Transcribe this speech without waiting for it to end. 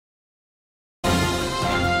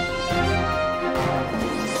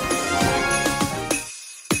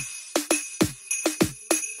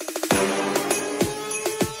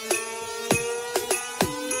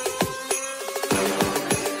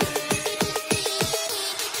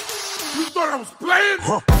thought I was playing?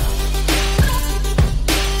 Huh.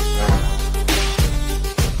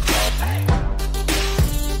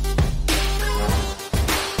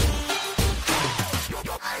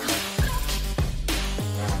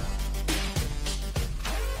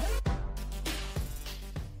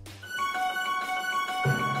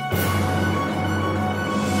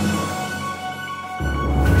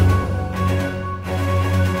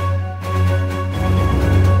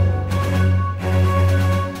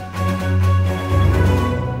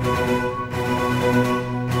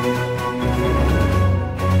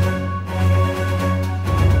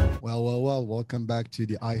 Welcome back to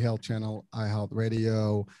the iHealth channel, iHealth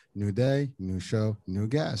Radio. New day, new show, new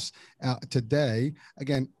guests. Today,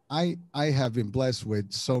 again, I have been blessed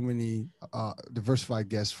with so many diversified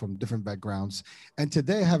guests from different backgrounds. And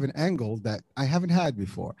today I have an angle that I haven't had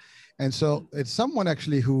before. And so it's someone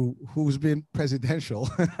actually who's been presidential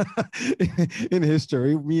in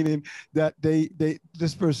history, meaning that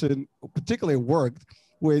this person particularly worked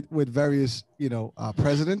with various,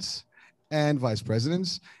 presidents and vice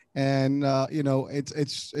presidents. And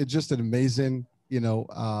it's just an amazing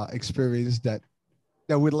experience that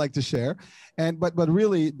we'd like to share. And but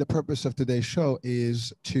really the purpose of today's show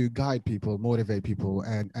is to guide people, motivate people,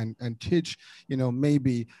 and teach,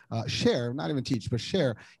 maybe share, not even teach, but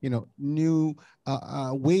share, new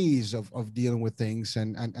ways of dealing with things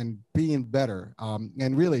and being better.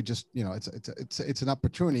 And really just, it's an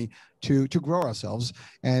opportunity to grow ourselves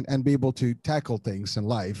and be able to tackle things in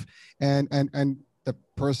life. And the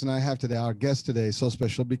person I have today, our guest today, is so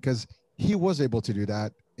special because he was able to do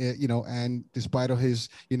that, and despite of his,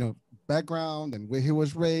 background and where he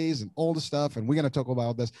was raised and all the stuff, and we're going to talk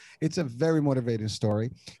about this. It's a very motivating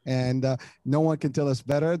story, and no one can tell us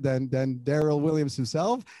better than Darrell Williams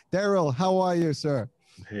himself. Darrell, how are you, sir?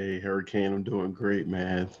 Hey, Hurricane, I'm doing great,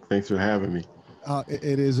 man. Thanks for having me.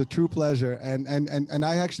 It is a true pleasure, and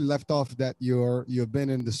I actually left off that you've been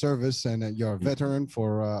in the service and you're a veteran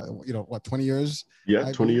for 20 years?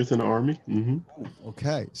 Yeah, 20 years in the Army. Mm-hmm.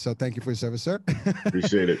 Okay, so thank you for your service, sir.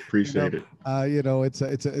 Appreciate it.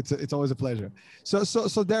 It's always a pleasure.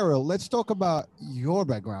 So Darrell, let's talk about your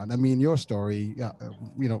background. I mean, your story.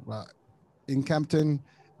 In Campton,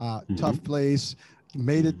 tough place.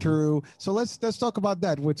 Made it through. So let's talk about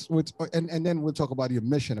that. And then we'll talk about your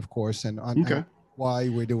mission, of course, and why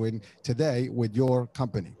we're doing today with your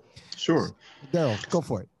company. Sure. Darrell, go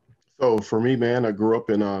for it. So for me, man, I grew up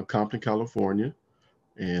in Compton, California,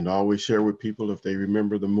 and I always share with people if they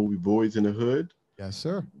remember the movie Boys in the Hood. Yes,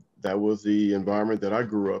 sir. That was the environment that I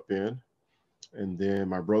grew up in. And then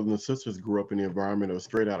my brothers and sisters grew up in the environment that was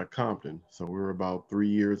straight out of Compton. So we were about 3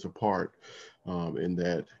 years apart in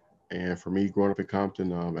that. And for me, growing up in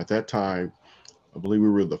Compton, at that time, I believe we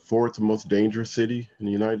were the fourth most dangerous city in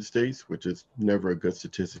the United States, which is never a good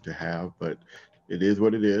statistic to have, but it is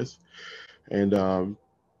what it is. And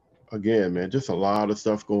again, man, just a lot of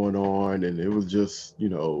stuff going on. And it was just,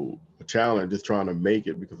 a challenge just trying to make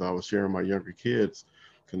it because I was sharing my younger kids,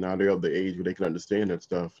 because now they're of the age where they can understand that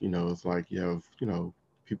stuff. It's like you have,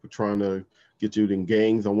 people trying to get you in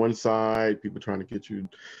gangs on one side, people trying to get you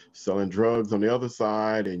selling drugs on the other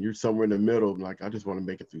side, and you're somewhere in the middle. Like, I just want to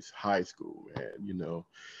make it through high school, man,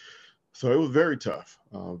 So it was very tough,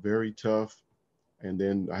 very tough. And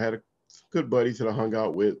then I had some good buddies that I hung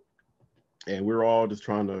out with, and we were all just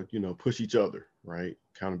trying to, push each other, right?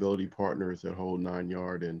 Accountability partners, that whole 9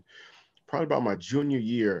 yard. And probably about my junior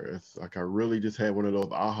year, it's like I really just had one of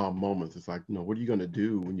those aha moments. It's like, what are you going to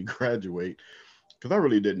do when you graduate? Because I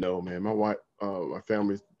really didn't know, man. My wife, my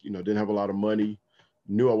family, didn't have a lot of money,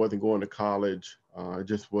 knew I wasn't going to college. It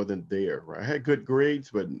just wasn't there, right? I had good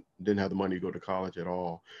grades, but didn't have the money to go to college at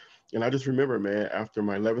all. And I just remember, man, after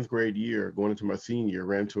my 11th grade year, going into my senior year,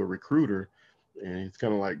 ran to a recruiter, and he's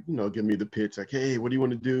kind of like, give me the pitch, like, hey, what do you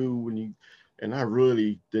want to do and I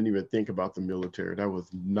really didn't even think about the military. That was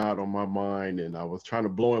not on my mind. And I was trying to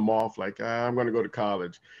blow him off, like, I'm going to go to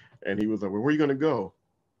college. And he was like, well, where are you going to go?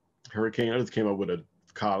 Hurricane, I just came up with a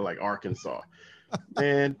college like Arkansas.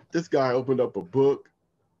 And this guy opened up a book,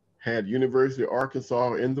 had University of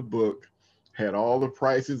Arkansas in the book, had all the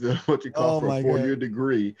prices and what you call for a 4-year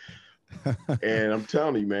degree. And I'm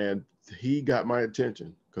telling you, man, he got my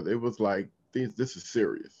attention because it was like, this is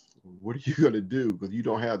serious. What are you going to do? Because you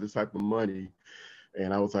don't have this type of money.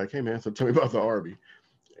 And I was like, hey, man, so tell me about the Army.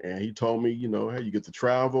 And he told me, hey, you get to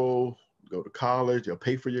travel, go to college, they'll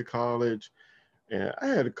pay for your college. And I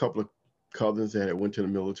had a couple of cousins that went to the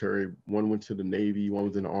military. One went to the Navy, one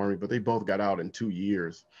was in the Army, but they both got out in 2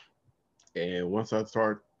 years. And once I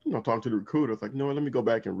started, talking to the recruiter, I was like, let me go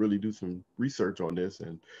back and really do some research on this.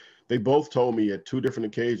 And they both told me at 2 different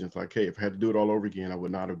occasions, like, hey, if I had to do it all over again, I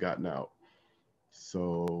would not have gotten out.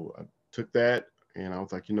 So I took that and I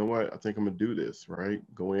was like, you know what? I think I'm gonna do this, right?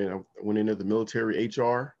 Go in. I went in as the military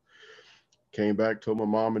HR, came back, told my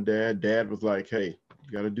mom and dad. Dad was like, hey,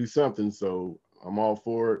 you gotta do something. So I'm all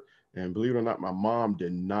for it. And believe it or not, my mom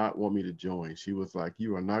did not want me to join. She was like,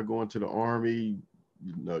 you are not going to the Army.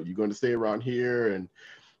 You know, you're going to stay around here. And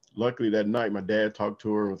luckily that night, my dad talked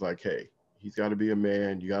to her and was like, hey, he's got to be a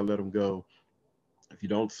man. You got to let him go. If you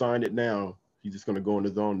don't sign it now, he's just going to go on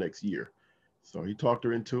his own next year. So he talked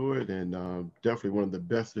her into it, and definitely one of the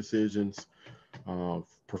best decisions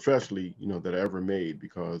professionally, you know, that I ever made,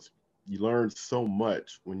 because you learn so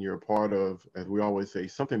much when you're a part of, as we always say,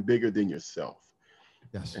 something bigger than yourself.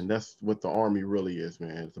 Yes. And that's what the Army really is,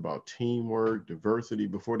 man. It's about teamwork, diversity.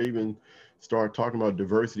 Before they even start talking about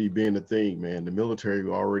diversity being a thing, man, the military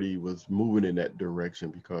already was moving in that direction,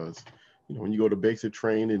 because, you know, when you go to basic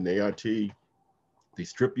training, AIT, they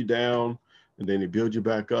strip you down and then they build you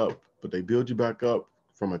back up. But they build you back up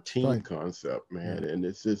from a team Right. concept, Yeah. man. And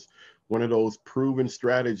it's just one of those proven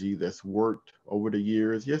strategy that's worked over the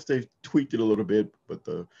years. Yes, they've tweaked it a little bit, but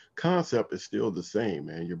the concept is still the same,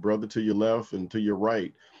 man. Your brother to your left and to your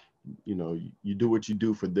right, you know, you do what you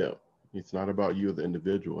do for them. It's not about you as an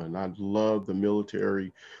individual. And I love the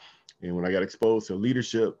military. And when I got exposed to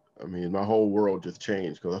leadership, I mean, my whole world just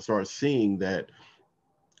changed, because I started seeing that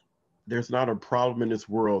there's not a problem in this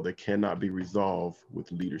world that cannot be resolved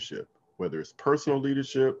with leadership, whether it's personal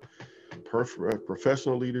leadership,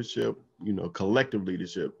 professional leadership, you know, collective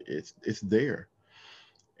leadership. It's there.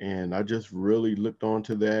 And I just really looked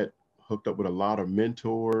onto that, hooked up with a lot of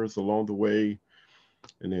mentors along the way.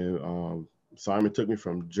 And then Simon took me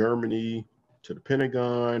from Germany to the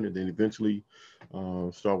Pentagon, and then eventually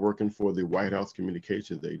started working for the White House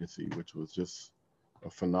Communications Agency, which was just a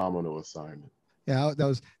phenomenal assignment. Yeah,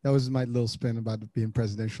 that was my little spin about being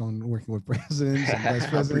presidential and working with presidents and vice I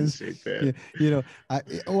presidents. appreciate that. Yeah,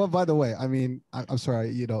 well, by the way, I mean, I'm sorry,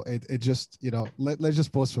 it just, let's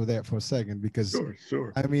just pause for that for a second, because Sure,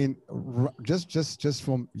 sure. I mean, just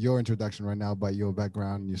from your introduction right now, by your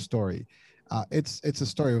background, your story, it's a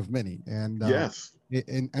story of many, and Yes.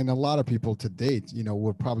 and a lot of people to date,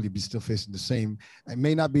 will probably be still facing the same. It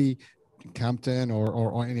may not be Compton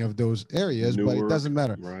or any of those areas, but it Newark, doesn't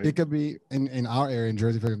matter. It right? could be in our area in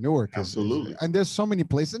Jersey, for Newark is, Absolutely. and there's so many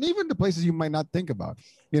places, and even the places you might not think about.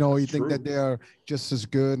 That's You think that true. they are just as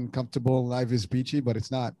good and comfortable, life is beachy, but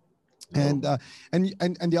it's not. No. And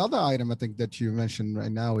the other item I think that you mentioned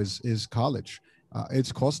right now is college.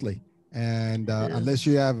 It's costly, and It unless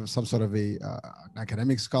you is. have some sort of a an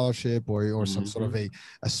academic scholarship or some sort Mm-hmm. of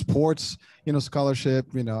a sports scholarship,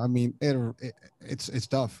 I mean it's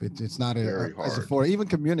tough. It's not Very as hard. affordable. Even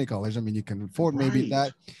community college, I mean, you can afford maybe Right.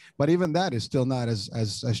 that, but even that is still not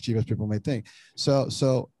as cheap as people may think. So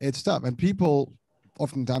it's tough, and people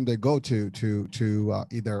oftentimes they go to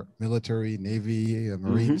either military, Navy, Mm-hmm.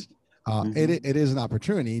 Marines. Mm-hmm. It is an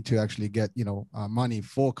opportunity to actually get money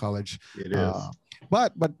for college. It is. Uh,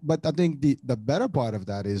 but I think the better part of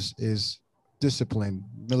that is discipline.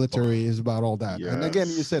 Oh, Military is about all that, and again,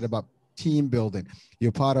 you said yes. about team building.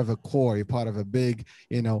 You're part of a core. You're part of a big,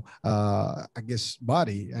 I guess,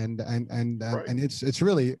 body, Right. and it's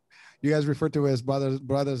really, you guys refer to it as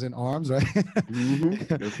brothers in arms, right?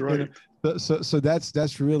 Mm-hmm. That's you know, right. so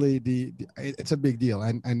that's really it's a big deal,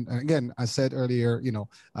 and again, I said earlier,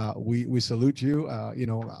 we salute you,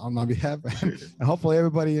 on my behalf, and Appreciate it. hopefully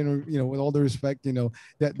everybody, with all the respect,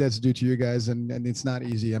 that's due to you guys, and it's not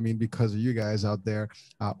easy. I mean, because of you guys out there,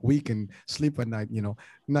 we can sleep at night,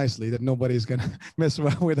 nicely, that nobody's gonna mess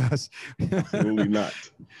around with us. Absolutely not.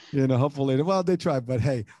 Hopefully, well, they try, but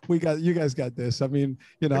hey, you guys got this. I mean,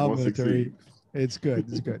 They our won't military, succeed. it's good.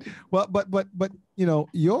 It's good. Well, but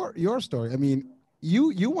your story. I mean,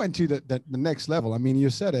 you went to the next level. I mean, you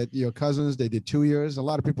said it. Your cousins, they did 2 years. A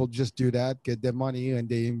lot of people just do that, get their money, and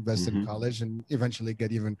they invest in Mm-hmm. college, and eventually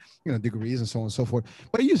get even degrees and so on and so forth.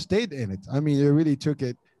 But you stayed in it. I mean, you really took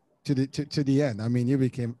it to the end. I mean, you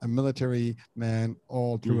became a military man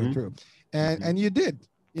all through and Mm-hmm. through, and Mm-hmm. and you did.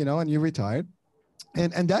 And you retired,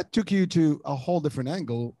 and that took you to a whole different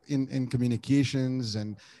angle in communications,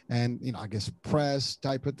 and I guess press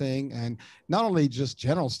type of thing, and not only just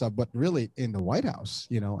general stuff, but really in the White House,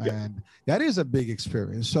 Yep. and that is a big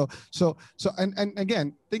experience. And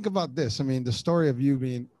again, think about this. I mean, the story of you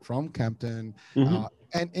being from Campton, Mm-hmm.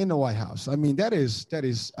 and in the White House. I mean, that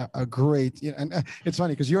is a great, and it's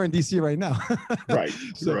funny because you're in DC right now. Right.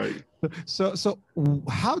 so Right.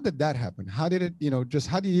 how did that happen? How did it, just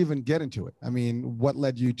how did you even get into it? I mean, what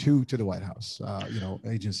led you to the White House,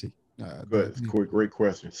 agency? Good. Great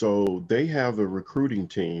question. So they have a recruiting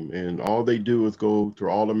team, and all they do is go through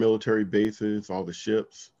all the military bases, all the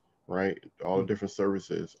ships, right? All the different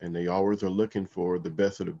services, and they always are looking for the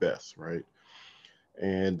best of the best, right?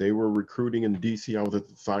 And they were recruiting in DC. I was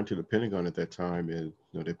assigned to the Pentagon at that time, and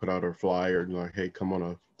they put out a flyer, like, hey, come on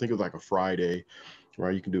I think it was like a Friday,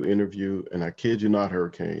 right? You can do interview, and I kid you not,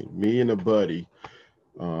 Hurricane, me and a buddy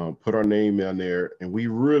put our name in there, and we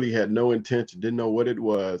really had no intention, didn't know what it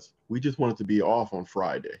was. We just wanted to be off on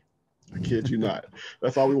Friday. I kid you not.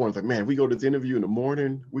 That's all we wanted. Like, man, if we go to this interview in the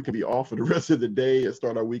morning, we can be off for the rest of the day and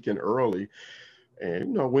start our weekend early.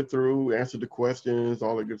 And, went through, answered the questions,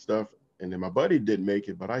 all the good stuff. And then my buddy didn't make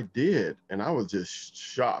it, but I did. And I was just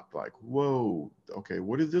shocked, like, whoa, okay,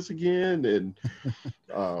 what is this again? And,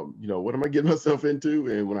 what am I getting myself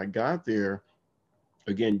into? And when I got there,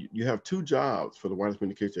 again, you have two jobs for the wireless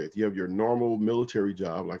communication act. You have your normal military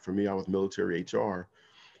job. Like for me, I was military HR.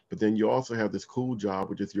 But then you also have this cool job,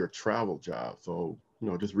 which is your travel job. So,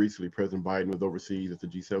 just recently, President Biden was overseas at the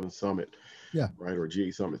G7 summit, Yeah. right, or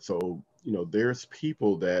G8 summit. So, there's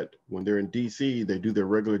people that when they're in DC, they do their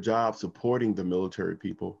regular job supporting the military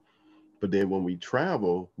people. But then when we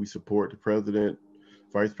travel, we support the president,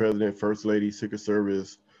 vice president, first lady, Secret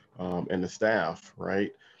Service, and the staff,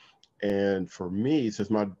 right? And for me, since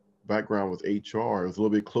my background was HR, it was a little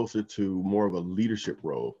bit closer to more of a leadership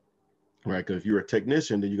role, right? Because if you're a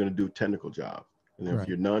technician, then you're going to do technical jobs. And then if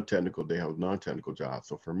you're non-technical, they have non-technical jobs.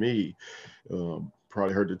 So for me,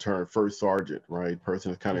 probably heard the term first sergeant, right?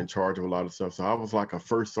 Person that's kind of in charge of a lot of stuff. So I was like a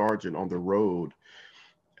first sergeant on the road.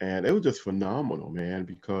 And it was just phenomenal, man,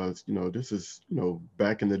 because, this is,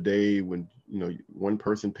 back in the day when, one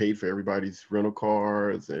person paid for everybody's rental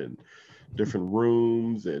cars and different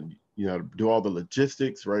rooms and, do all the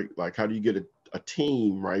logistics, right? Like, how do you get a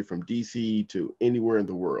team, right, from DC to anywhere in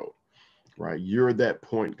the world, right? You're that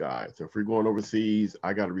point guy. So if we're going overseas,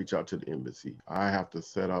 I got to reach out to the embassy. I have to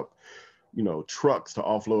set up, trucks to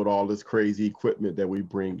offload all this crazy equipment that we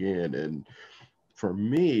bring in. And for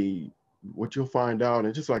me, what you'll find out,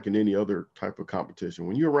 and just like in any other type of competition,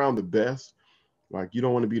 when you're around the best, like, you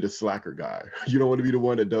don't want to be the slacker guy. You don't want to be the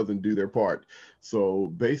one that doesn't do their part. So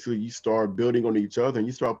basically you start building on each other and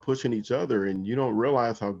you start pushing each other, and you don't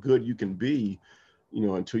realize how good you can be,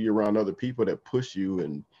 until you're around other people that push you.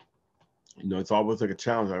 And, it's always like a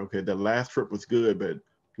challenge. Like, okay, the last trip was good, but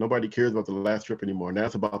nobody cares about the last trip anymore. Now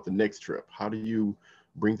it's about the next trip. How do you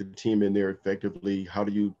bring the team in there effectively? How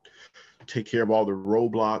do you take care of all the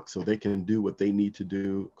roadblocks so they can do what they need to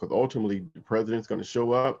do? Because ultimately the president's going to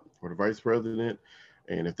show up, or the vice president,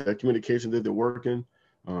 and if that communication isn't working,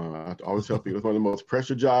 I always tell people it's one of the most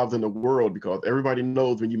pressure jobs in the world, because everybody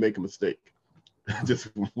knows when you make a mistake. Just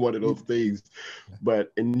one of those things.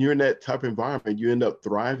 But and you're in that type of environment, you end up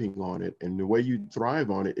thriving on it. And the way you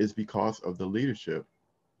thrive on it is because of the leadership.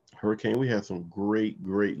 Hurricane, we had some great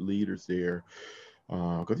leaders there.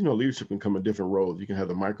 Because, leadership can come in different roles. You can have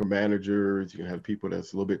the micromanagers, you can have people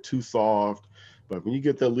that's a little bit too soft. But when you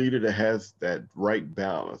get the leader that has that right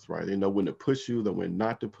balance, right? They know when to push you, they know when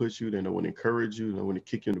not to push you, they know when to encourage you, they know when to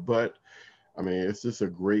kick you in the butt. I mean, it's just a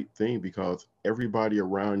great thing because everybody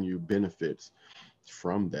around you benefits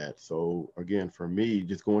from that. So again, for me,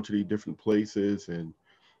 just going to these different places and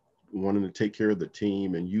wanting to take care of the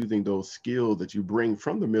team and using those skills that you bring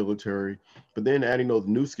from the military, but then adding those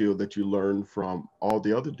new skills that you learn from all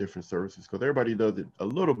the other different services, because everybody does it a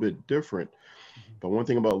little bit different. But one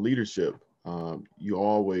thing about leadership, you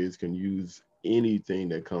always can use anything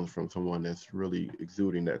that comes from someone that's really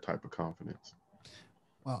exuding that type of confidence.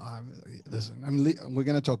 Well, listen, we're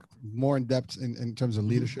going to talk more in depth in terms of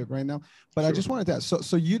leadership right now, but I just wanted to ask,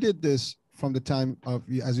 so you did this from the time of,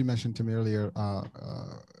 as you mentioned to me earlier,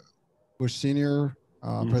 Bush Senior,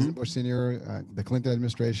 President Bush Senior, the Clinton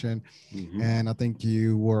administration, and I think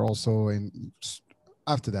you were also in,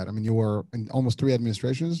 after that, I mean, you were in almost 3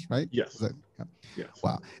 administrations, right? Yes. Yes.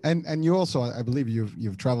 Wow. And you also, I believe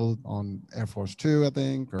you've traveled on Air Force 2, I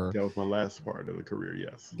think, or that was my last part of the career.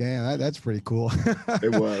 Yes. Yeah, that's pretty cool.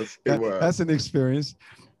 It was. That's an experience.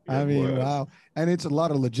 I mean, wow. And it's a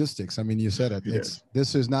lot of logistics. I mean, you said it.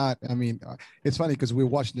 This is not, I mean, it's funny because we're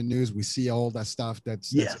watching the news, we see all that stuff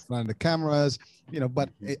that's in front of the cameras, but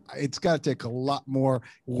it's got to take a lot more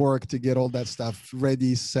work to get all that stuff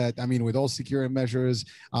ready, set. I mean, with all security measures,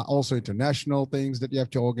 also international things that you have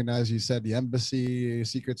to organize. You said the embassy,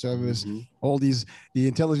 Secret Service, all these, the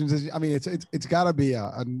intelligence. I mean, it's got to be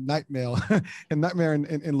a nightmare, a nightmare in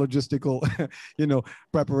logistical,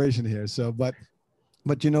 preparation here. So,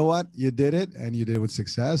 but you know what? You did it, and you did it with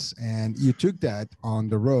success, and you took that on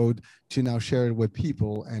the road to now share it with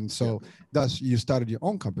people. And so thus you started your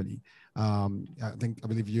own company. I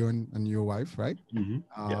believe you and your wife, right?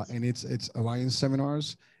 Yes. And it's Alliance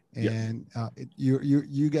Seminars, and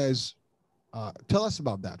you guys tell us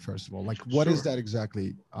about that first of all. Like, what is Sure. that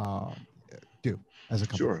exactly do as a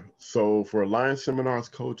company? Sure. So for Alliance Seminars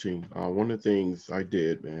coaching, one of the things I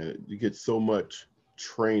did, man, you get so much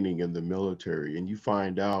training in the military, and you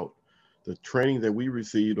find out the training that we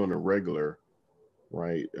received on a regular,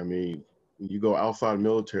 right? I mean, when you go outside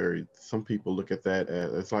military, some people look at that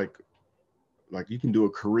as it's like you can do a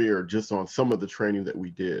career just on some of the training that we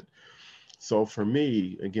did. So for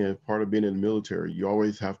me, again, part of being in the military, you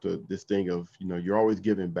always have to this thing of, you're always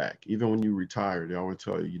giving back. Even when you retire, they always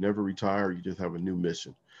tell you, you never retire, you just have a new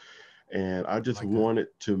mission. And I I just like that. wanted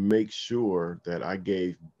to make sure that I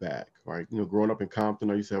gave back, right? Growing up in Compton,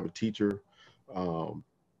 I used to have a teacher, um,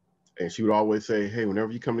 and she would always say, hey,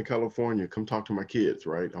 whenever you come to California, come talk to my kids,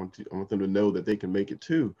 right? I want them to know that they can make it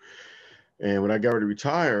too. And when I got ready to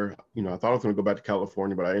retire, I thought I was going to go back to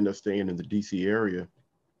California, but I ended up staying in the DC area.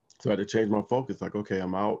 So I had to change my focus. Like, okay,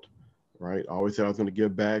 I'm out, right? I always said I was going to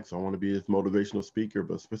give back. So I want to be this motivational speaker,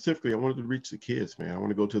 but specifically, I wanted to reach the kids, man. I want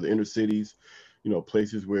to go to the inner cities,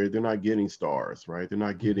 places where they're not getting stars, right? They're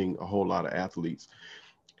not Mhm. getting a whole lot of athletes.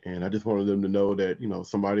 And I just wanted them to know that,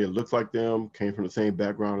 somebody that looks like them, came from the same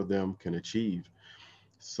background as them, can achieve.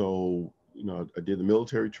 So, I did the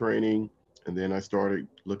military training, and then I started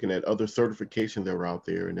looking at other certifications that were out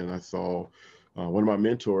there. And then I saw one of my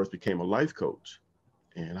mentors became a life coach.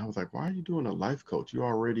 And I was like, why are you doing a life coach? You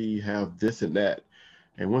already have this and that.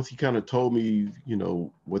 And once he kind of told me,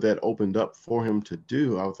 what that opened up for him to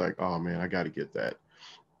do, I was like, oh man, I got to get that.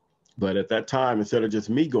 But at that time, instead of just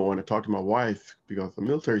me going to talk to my wife, because the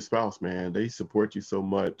military spouse, man, they support you so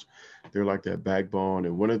much. They're like that backbone.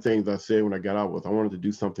 And one of the things I said when I got out was I wanted to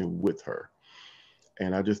do something with her.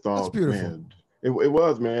 And I just That's thought, beautiful. man, it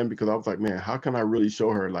was, man, because I was like, man, how can I really show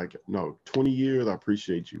her, like, no, 20 years, I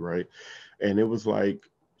appreciate you, right? And it was like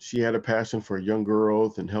she had a passion for young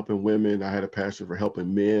girls and helping women. I had a passion for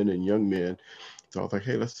helping men and young men. So I was like,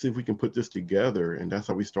 hey, let's see if we can put this together. And that's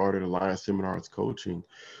how we started Alliance Seminars Coaching.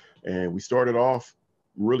 And we started off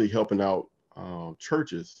really helping out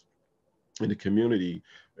churches in the community.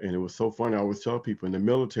 And it was so funny. I always tell people in the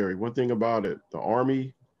military, one thing about it, the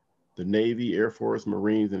Army, the Navy, Air Force,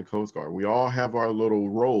 Marines, and the Coast Guard, we all have our little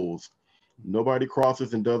roles. Nobody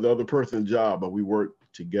crosses and does the other person's job, but we work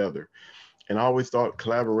together. And I always thought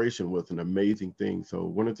collaboration was an amazing thing. So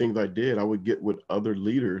one of the things I did, I would get with other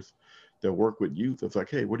leaders that work with youth. It's like,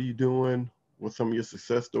 hey, what are you doing? What's some of your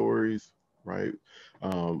success stories? Right?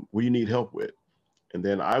 What do you need help with? And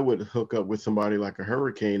then I would hook up with somebody like a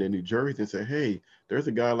hurricane in New Jersey and say, hey, there's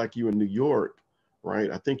a guy like you in New York, right?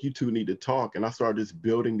 I think you two need to talk. And I started just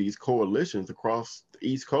building these coalitions across the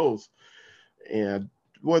East Coast. And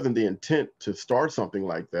it wasn't the intent to start something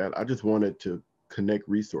like that. I just wanted to connect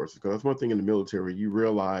resources, because that's one thing in the military. You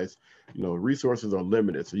realize, resources are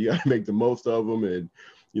limited. So you got to make the most of them. And,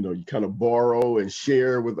 you kind of borrow and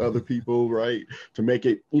share with other people, right? To make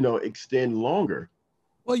it, extend longer.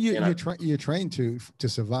 Well, And I, you're trained to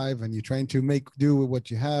survive, and you train to make do with what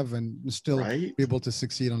you have, and still right? be able to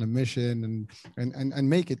succeed on a mission and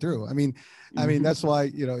make it through. I mean Mm-hmm. that's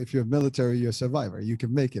why if you're military, you're a survivor. You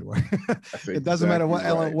can make it work. That's It doesn't matter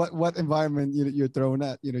exactly what right. what environment you're thrown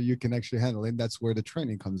at. You can actually handle it. And that's where the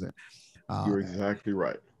training comes in. Uh, You're exactly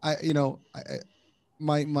right. I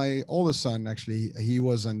my oldest son, actually, he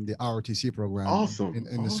was in the ROTC program Awesome. in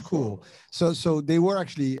the Awesome. school. So they were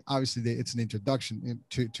actually, obviously, it's an introduction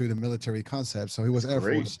to the military concept. So he was That's Air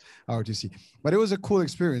Force great. ROTC, but it was a cool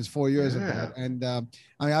experience, 4 years of that. Yeah. And I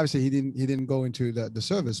mean, obviously he didn't go into the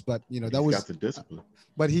service, but But that he's got was the discipline.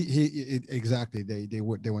 but exactly, they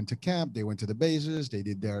went to camp, they went to the bases, they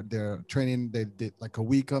did their training, they did like a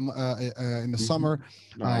week in the Hmm. summer,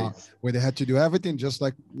 uh, Nice. where they had to do everything just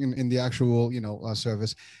like in the actual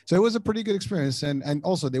service. So it was a pretty good experience, and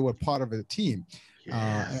also they were part of a team,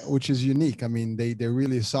 Yes. which is unique. I mean, they're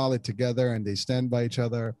really solid together, and they stand by each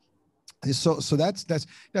other. So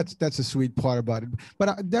that's a sweet part about it.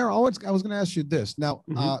 But Darrell, I was going to ask you this now.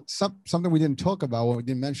 Hmm. Something we didn't talk about, what we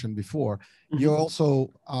didn't mention before. Hmm. You're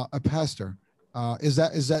also a pastor. Is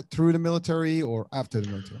that through the military or after the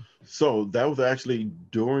military? So that was actually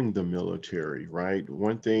during the military, right?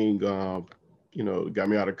 One thing, got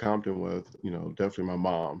me out of Compton was, definitely my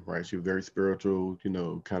mom, right? She was very spiritual,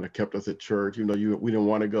 kind of kept us at church, we didn't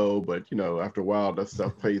want to go, but, after a while, that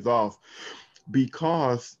stuff pays off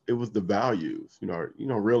because it was the values,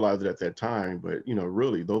 realize it at that time, but,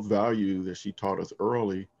 really those values that she taught us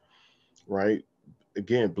early, right?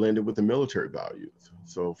 Again, blended with the military values.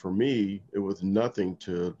 So for me, it was nothing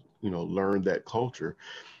to, learn that culture.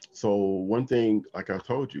 So one thing, like I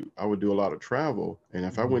told you, I would do a lot of travel. And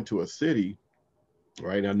if I Mhm. went to a city,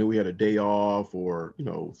 right? I knew we had a day off or,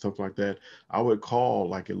 something like that. I would call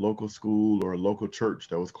like a local school or a local church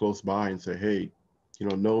that was close by and say, hey,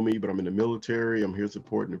 know me, but I'm in the military. I'm here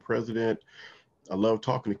supporting the president. I love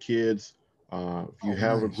talking to kids. If you Oh,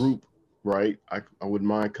 have a nice. group, right, I wouldn't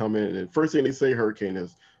mind coming. And first thing they say, Hurricane,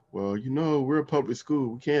 is, well, we're a public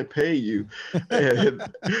school. We can't pay you. And,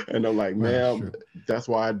 and I'm like, Well, ma'am, sure. that's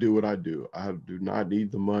why I do what I do. I do not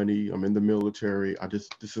need the money. I'm in the military. This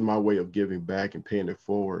is my way of giving back and paying it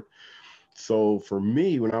forward. So for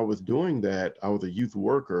me, when I was doing that, I was a youth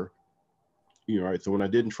worker. Right. So when I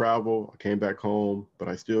didn't travel, I came back home, but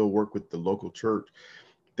I still work with the local church.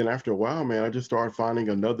 Then after a while, man, I just started finding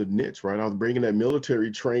another niche, right? I was bringing that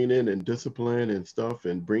military training and discipline and stuff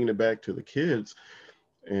and bringing it back to the kids.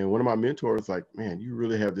 And one of my mentors like, man, you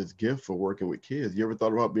really have this gift for working with kids. You ever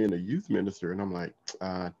thought about being a youth minister? And I'm like,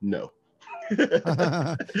 no.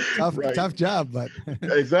 Tough, Right. tough job, but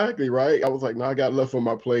Exactly. Right. I was like, no, I got left on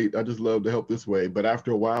my plate. I just love to help this way. But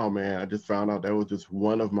after a while, man, I just found out that was just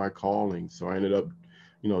one of my callings. So I ended up,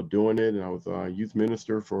 doing it. And I was a youth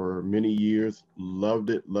minister for many years. Loved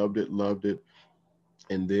it, loved it, loved it.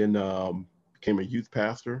 And then became a youth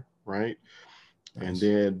pastor, right? And nice.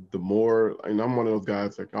 then and I'm one of those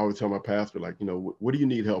guys, like I always tell my pastor, like, what do you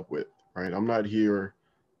need help with, right? I'm not here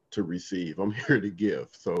to receive, I'm here to give.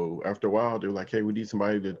 So after a while, they're like, hey, we need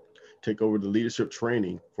somebody to take over the leadership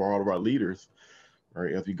training for all of our leaders,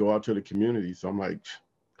 right, as we go out to the community. So I'm like,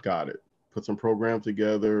 got it. Put some programs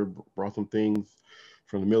together, brought some things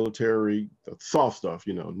from the military, the soft stuff,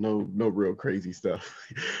 no real crazy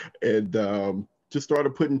stuff. And just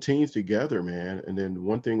started putting teams together, man. And then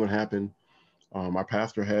one thing would happen. Our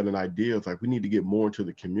pastor had an idea. It's like, we need to get more into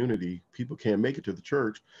the community. People can't make it to the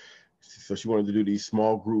church. So she wanted to do these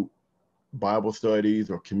small group Bible studies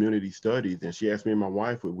or community studies. And she asked me and my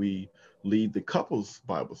wife, would we lead the couples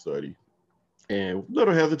Bible study? And a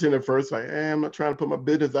little hesitant at first, like, I'm not trying to put my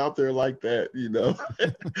business out there like that.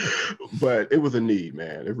 But it was a need,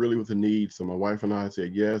 man. It really was a need. So my wife and I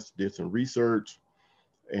said yes, did some research.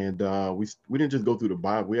 And we didn't just go through the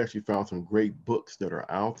Bible. We actually found some great books that are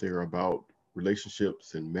out there about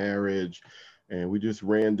relationships and marriage. And we just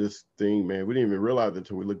ran this thing, man. We didn't even realize it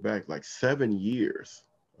until we look back, like 7 years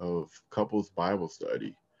of couples Bible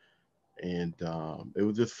study. And it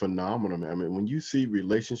was just phenomenal, man. I mean, when you see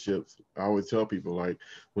relationships, I always tell people, like,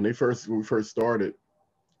 when we first started,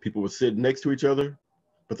 people would sit next to each other,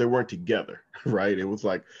 but they weren't together, right? It was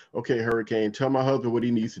like, okay, Hurricane, tell my husband what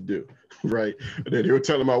he needs to do, right? And then they were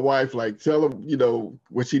telling my wife, like, tell him,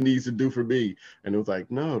 what she needs to do for me. And it was like,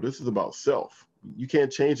 no, this is about self. You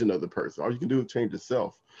can't change another person. All you can do is change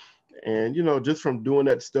yourself. And, just from doing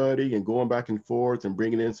that study and going back and forth and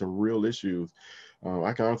bringing in some real issues,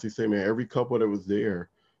 I can honestly say, man, every couple that was there,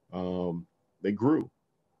 they grew,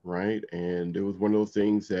 right? And it was one of those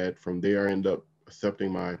things that from there I ended up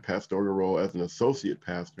accepting my pastoral role as an associate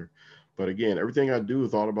pastor. But again, everything I do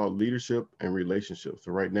is all about leadership and relationships.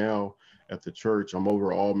 So right now at the church, I'm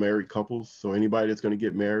over all married couples. So anybody that's going to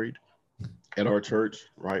get married at our church,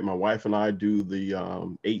 right? My wife and I do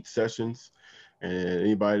the 8 sessions. And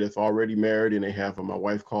anybody that's already married and they have what my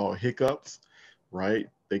wife called hiccups, right?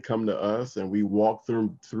 They come to us and we walk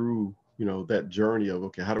them through, that journey of,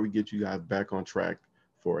 okay, how do we get you guys back on track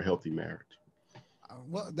for a healthy marriage?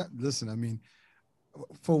 Well, listen, I mean,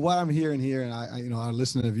 for what I'm hearing here, and our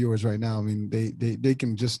listener viewers right now, I mean, they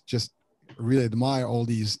can just really admire all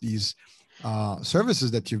these services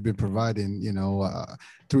that you've been providing,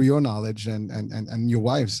 through your knowledge and your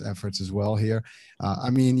wife's efforts as well here. I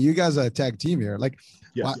mean, you guys are a tag team here. Like,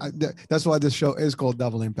 Yes. that's why this show is called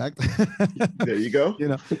Double Impact. There you go.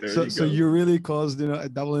 There So you go. you really caused a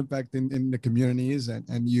double impact in the communities,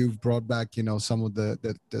 and you've brought back some of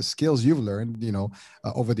the skills you've learned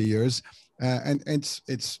over the years. And it's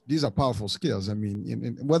these are powerful skills. I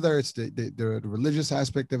mean, whether it's the religious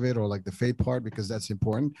aspect of it or like the faith part, because that's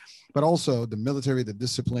important, but also the military, the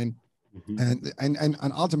discipline, and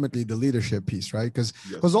ultimately the leadership piece, right?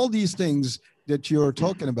 Because all these things that you're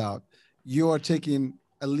talking about, you are taking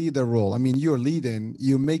a leader role. I mean, you're leading,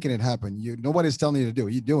 you're making it happen. Nobody's telling you to do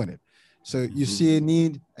it, you're doing it. So you see a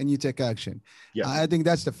need and you take action. Yes. I think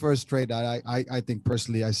that's the first trait that I think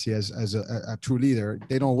personally I see as a true leader.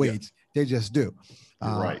 They don't wait, they just do.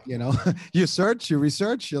 Right. You search, you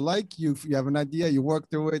research, you have an idea, you work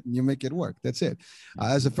through it, and you make it work. That's it.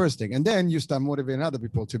 That's the first thing, and then you start motivating other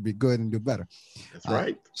people to be good and do better. That's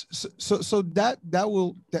right. So that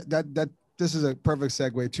this is a perfect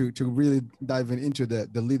segue to really dive into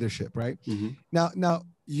the leadership, right? Now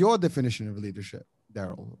your definition of leadership,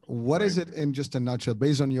 Darrell, what is it in just a nutshell,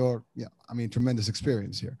 based on your tremendous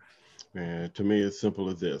experience here? Man, to me, it's simple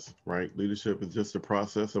as this, right? Leadership is just the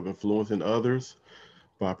process of influencing others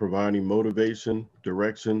by providing motivation,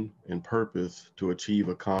 direction, and purpose to achieve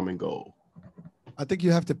a common goal. I think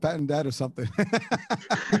you have to patent that or something.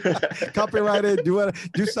 Copyright it,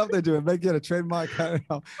 do something to it, make it a trademark. I don't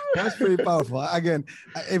know. That's pretty powerful. Again,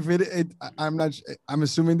 if I'm not, I'm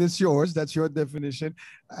assuming that's yours. That's your definition,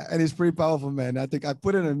 and it's pretty powerful, man. I think I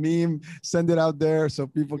put in a meme, send it out there so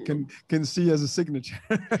people can see as a signature.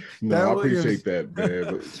 No, I Darrell appreciate Williams. that,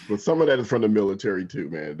 man. But some of that is from the military too,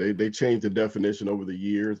 man. They changed the definition over the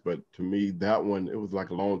years, but to me, that one, it was like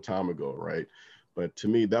a long time ago, right? But to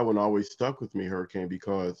me, that one always stuck with me, Hurricane,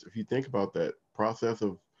 because if you think about that process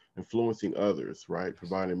of influencing others, right?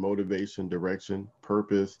 Providing motivation, direction,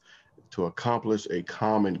 purpose to accomplish a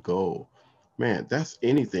common goal. Man, that's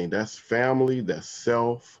anything. That's family, that's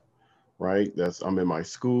self, right? That's I'm in my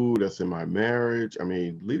school, that's in my marriage. I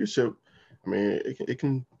mean, leadership, I mean, it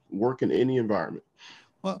can work in any environment.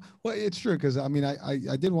 Well, it's true because I mean,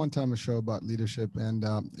 I did one time a show about leadership, and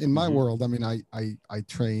in my Hmm. world, I mean, I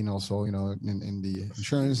train also, you know, in the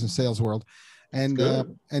insurance and sales world, That's and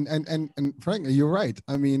good. and frankly, you're right.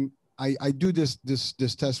 I mean, I do this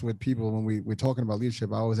test with people when we're talking about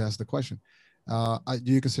leadership. I always ask the question, do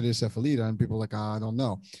you consider yourself a leader? And people are like, I don't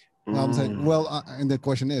know. Well, I'm saying, Mm, well, and the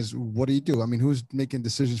question is, what do you do? I mean, who's making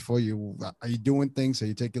decisions for you? Are you doing things? Are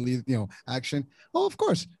you taking lead, you know, action? Oh, of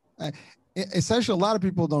course. Essentially, a lot of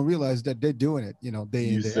people don't realize that they're doing it, you know, day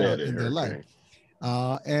in, you day said out it, in their life.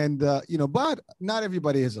 Hurricane. And you know, but not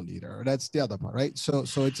everybody is a leader. That's the other part, right? So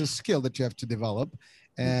it's a skill that you have to develop,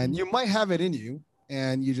 and Hmm. you might have it in you,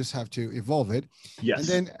 and you just have to evolve it. Yes.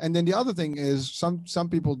 And then the other thing is some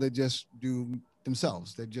people, they just do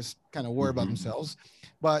themselves. They just kind of worry about Hmm. themselves.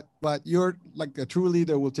 But you're like a true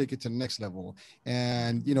leader will take it to the next level.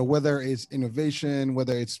 And you know, whether it's innovation,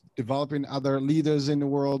 whether it's developing other leaders in the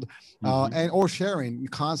world, Hmm. and or sharing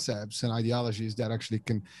concepts and ideologies that actually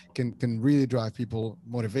can really drive people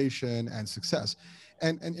motivation and success.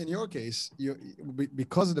 And in your case, you,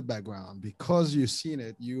 because of the background, because you've seen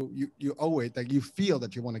it, you owe it, like you feel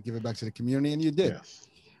that you want to give it back to the community, and you did. Yes.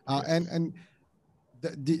 Yes. And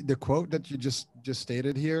the quote that you just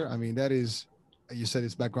stated here, I mean, that is, you said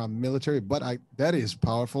it's background military, but I that is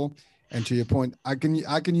powerful. And to your point, I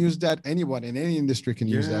can use that. Anyone in any industry can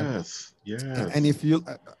use that. Yes. And Yes. if you,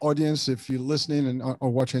 audience, if you're listening and or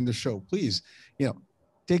watching the show, please, you know,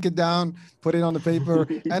 take it down, put it on the paper,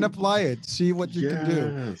 and apply it. See what you can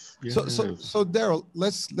do. Yes. Yes. So Darrell,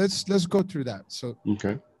 let's go through that. So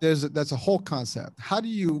Okay. that's a whole concept. How do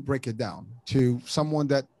you break it down to someone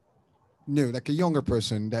that new, like a younger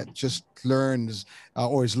person that just learns,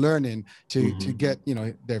 or is learning to Hmm. get, you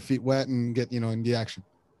know, their feet wet and get, you know, in the action?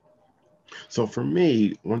 So for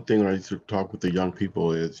me, one thing I used to talk with the young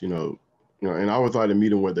people is, and I always like to meet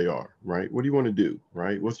them where they are, right? What do you want to do,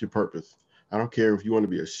 right? What's your purpose? I don't care if you want to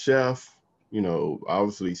be a chef,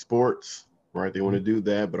 obviously sports, right? They want to Mhm. do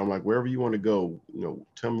that, but I'm like, wherever you want to go,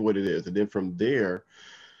 tell me what it is. And then from there,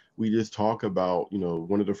 we just talk about,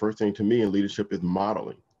 one of the first things to me in leadership is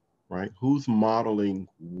modeling, right? Who's modeling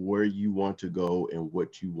where you want to go and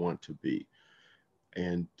what you want to be?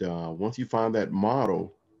 And once you find that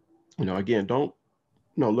model, again, don't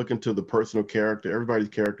look into the personal character. Everybody's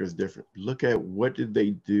character is different. Look at what did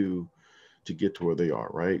they do to get to where they are,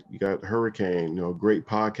 right? You got Hurricane, great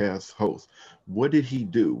podcast host. What did he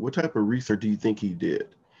do? What type of research do you think he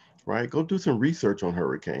did? Right? Go do some research on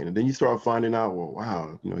Hurricane. And then you start finding out, well,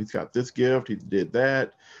 wow, he's got this gift, he did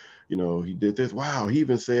that, he did this. Wow, he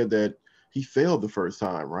even said that he failed the first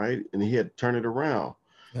time, right? And he had to turn it around,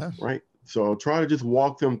 Yes. right? So I'll try to just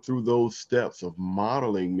walk them through those steps of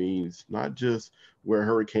modeling means not just where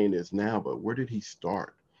Hurricane is now, but where did he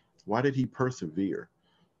start? Why did he persevere?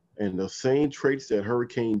 And the same traits that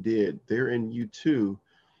Hurricane did, they're in you too.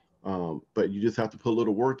 But you just have to put a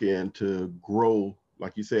little work in to grow,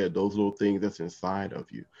 like you said, those little things that's inside of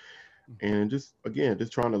you. And just, again,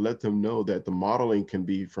 just trying to let them know that the modeling can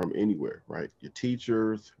be from anywhere, right? Your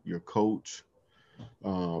teachers, your coach,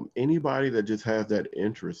 anybody that just has that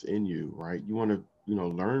interest in you, right? You want to,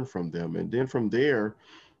 learn from them. And then from there,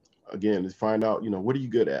 again, is find out, what are you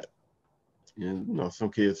good at? And,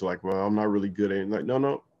 some kids are like, well, I'm not really good at it. Like, no,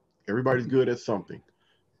 no, everybody's good at something,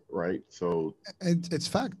 right? So, It's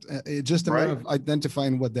fact. It's just a matter right? of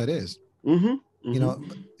identifying what that is. Mm-hmm. You Mm-hmm. know,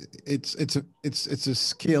 it's a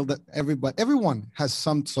skill that everyone has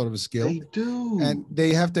some sort of a skill, They do. and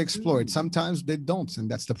they have to They explore it. do. Sometimes they don't, and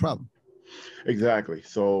that's the problem. Exactly.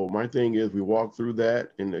 So my thing is we walk through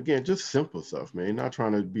that and again, just simple stuff, man. Not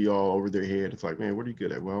trying to be all over their head. It's like, man, what are you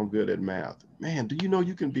good at? Well, I'm good at math. Man, do you know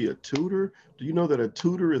you can be a tutor? Do you know that a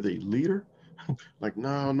tutor is a leader? Like,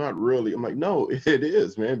 no, not really. I'm like, no, it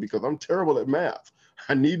is, man, because I'm terrible at math.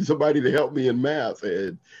 I need somebody to help me in math.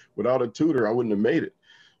 And without a tutor, I wouldn't have made it.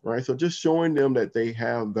 Right. So just showing them that they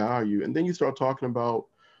have value. And then you start talking about,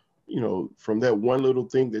 from that one little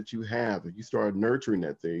thing that you have, if you start nurturing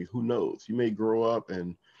that thing, who knows? You may grow up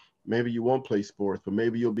and maybe you won't play sports, but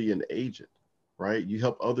maybe you'll be an agent, right? You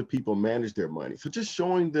help other people manage their money. So just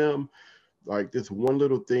showing them like this one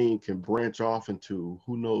little thing can branch off into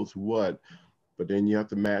who knows what, but then you have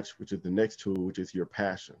to match, which is the next tool, which is your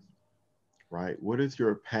passion, right? What is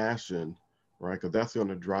your passion, right? Because that's going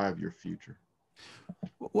to drive your future.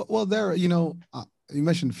 Well, there, you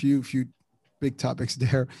mentioned a few big topics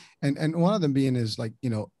there, and one of them being is like,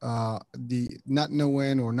 the not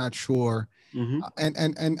knowing or not sure. Mm-hmm.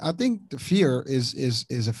 And I think the fear is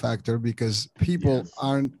a factor because people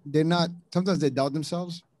Yes. they're not, sometimes they doubt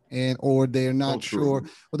themselves, and or they're So not true. sure,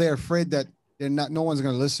 or they're afraid that no one's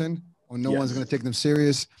going to listen, or no one's going Yes. to take them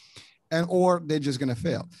serious, and or they're just going to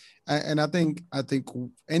fail. And I think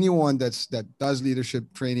anyone that does leadership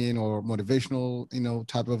training or motivational,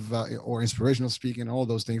 type of or inspirational speaking, all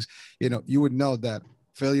those things, you would know that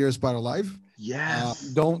failure is part of life. Yes.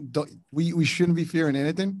 Don't we shouldn't be fearing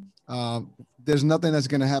anything. There's nothing that's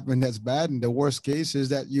going to happen that's bad, and the worst case is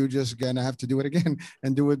that you're just going to have to do it again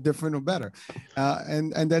and do it different or better,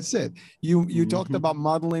 and that's it. You talked Mm-hmm. about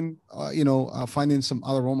modeling, finding some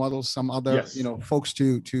other role models, some other Yes. folks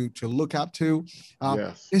to look up to.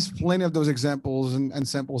 Yes. There's plenty of those examples and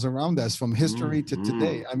samples around us from history to Mm-hmm.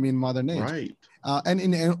 today. I mean, modern age, Right. and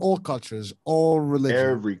in all cultures, all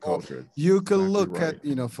religions. Every culture. You That's can exactly look at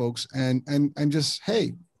right. folks and just,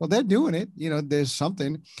 hey, well, they're doing it, there's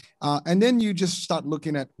something, and then you just start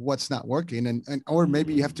looking at what's not working, and or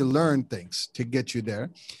maybe you have to learn things to get you there,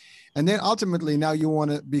 and then ultimately now you want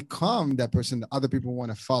to become that person that other people want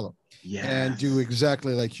to follow and do Yes.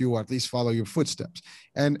 exactly like you, or at least follow your footsteps.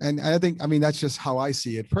 And I think, I mean, that's just how I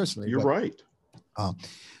see it personally. You're But right. um,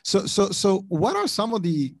 so what are some of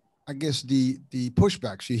the, I guess, the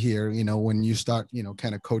pushbacks you hear, when you start,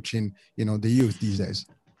 kind of coaching, the youth these days?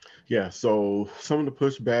 Yeah. So some of the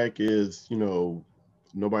pushback is,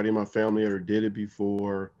 nobody in my family ever did it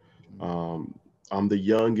before. Um, I'm the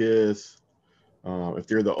youngest. If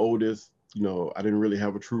they're the oldest, I didn't really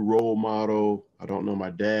have a true role model. I don't know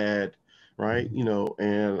my dad, right?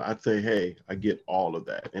 And I'd say, hey, I get all of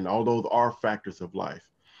that. And all those are factors of life.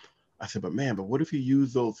 I said, but man, but what if you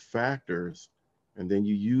use those factors and then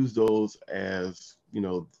you use those as,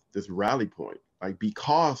 this rally point? Like,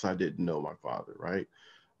 because I didn't know my father, right?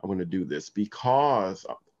 I'm going to do this. Because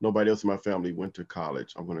nobody else in my family went to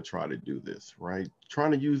college, I'm going to try to do this, right?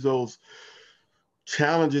 Trying to use those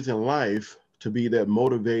challenges in life to be that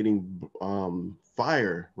motivating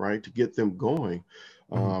fire, right? To get them going.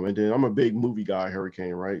 Mhm. And then I'm a big movie guy,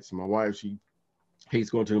 Hurricane, right? So my wife, she hates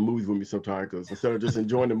going to the movies with me sometimes because instead of just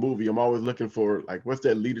enjoying the movie, I'm always looking for like, what's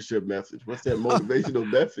that leadership message? What's that motivational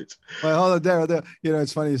message? Well, hold on, there.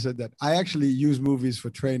 It's funny you said that. I actually use movies for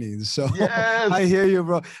training, so I Yes. hear you,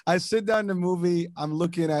 bro. I sit down in the movie. I'm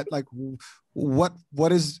looking at like, what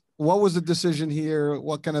was the decision here?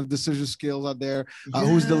 What kind of decision skills are there?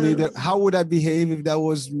 Who's the leader? Yes. How would I behave if that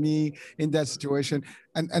was me in that situation?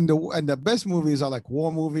 And the best movies are like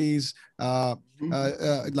war movies,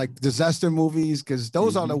 like disaster movies, because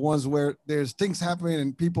those are the Mm-hmm. ones where there's things happening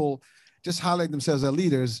and people just highlight themselves as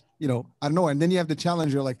leaders, I don't know. And then you have the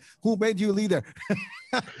challenger, like, who made you a leader?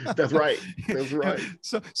 That's right. That's right.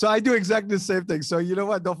 So I do exactly the same thing. So you know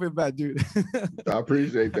what? Don't feel bad, dude. I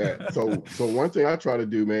appreciate that. So one thing I try to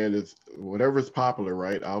do, man, is whatever's popular,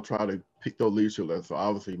 right? I'll try to pick those leadership lessons. So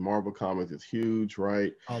obviously Marvel Comics is huge,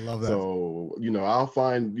 right? I love that. So, I'll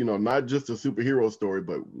find, not just a superhero story,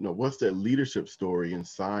 but what's that leadership story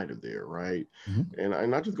inside of there, right? Mhm.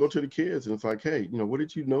 And I just go to the kids and it's like, hey, what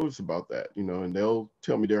did you notice about that? And they'll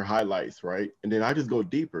tell me their highlights, right? And then I just go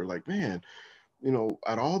deeper, like, man, out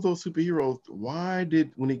of all those superheroes, why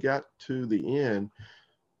did when he got to the end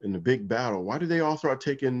in the big battle, why did they all start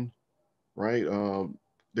taking right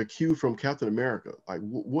the cue from Captain America? Like,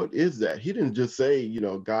 what is that? He didn't just say,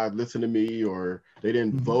 God, listen to me, or they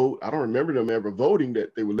didn't Mhm. vote. I don't remember them ever voting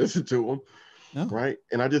that they would listen to him, No. right?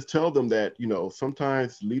 And I just tell them that,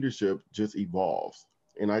 sometimes leadership just evolves.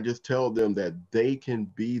 And I just tell them that they can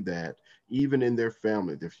be that even in their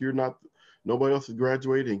families. If you're not, nobody else has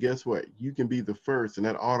graduated, and guess what? You can be the first, and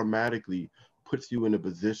that automatically puts you in a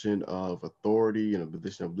position of authority and a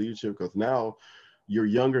position of leadership, because now your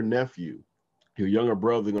younger nephew, your younger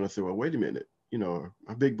brother are going to say, well, wait a minute,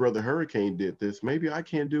 my big brother Hurricane did this. Maybe I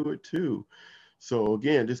can do it too. So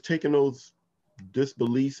again, just taking those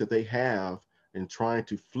disbeliefs that they have and trying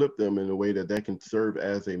to flip them in a way that can serve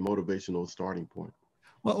as a motivational starting point.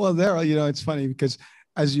 Well, there, it's funny because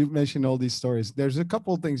as you mentioned all these stories, there's a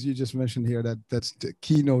couple of things you just mentioned here that's the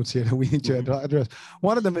keynotes here that we need to address.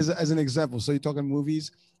 One of them is as an example. So you're talking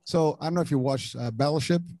movies. So I don't know if you watched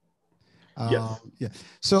Battleship. Yes. Yeah.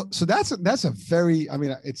 So that's a very,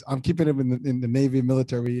 I'm keeping him in the Navy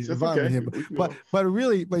military environment here, but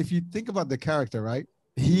if you think about the character, right?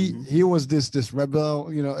 He was this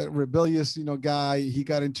rebellious, guy. He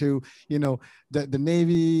got into, the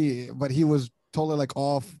Navy, but he was totally like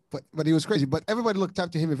off, but he was crazy. But everybody looked up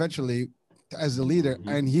to him eventually as the leader,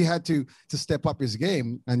 and he had to step up his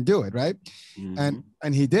game and do it, right?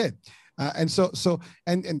 And he did.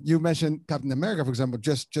 And you mentioned Captain America, for example,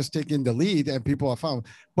 just taking the lead, and people are found.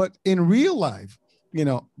 But in real life,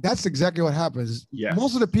 that's exactly what happens. Yes.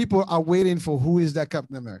 Most of the people are waiting for who is that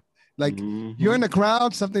Captain America. Like you're in the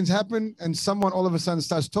crowd, something's happened, and someone all of a sudden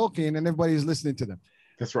starts talking, and everybody's listening to them.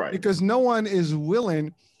 That's right. Because no one is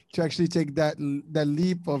willing to actually take that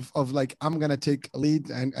leap of like, I'm gonna take a lead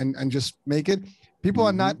and just make it. People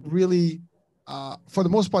are not really, for the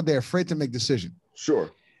most part, they're afraid to make decisions.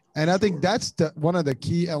 Sure. And I think that's one of the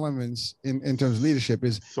key elements in terms of leadership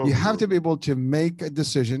is you have to be able to make a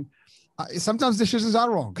decision. Sometimes decisions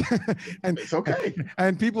are wrong, and it's okay.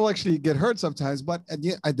 And people actually get hurt sometimes. But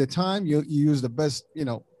at the time, you use the best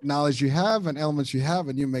knowledge you have and elements you have,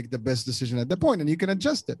 and you make the best decision at that point, and you can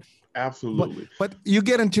adjust it. Absolutely. But you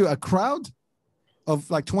get into a crowd of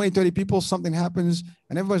like 20, 30 people, something happens,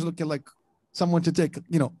 and everybody's looking like someone to take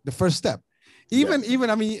the first step. Even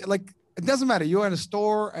like. It doesn't matter. You're in a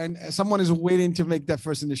store and someone is waiting to make that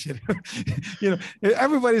first initiative.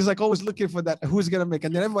 Everybody's like always looking for that. Who's going to make,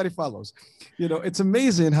 and then everybody follows. It's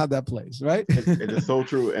amazing how that plays, right? It is so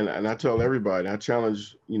true. And I tell everybody, I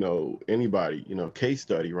challenge, anybody, case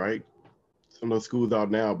study, right? Some of the schools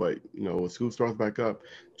out now, but when school starts back up,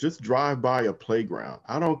 just drive by a playground.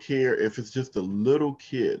 I don't care if it's just the little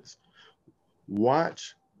kids.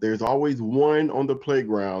 Watch. There's always one on the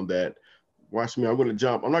playground that, watch me, I'm going to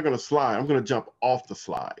jump. I'm not going to slide. I'm going to jump off the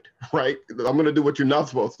slide, right? I'm going to do what you're not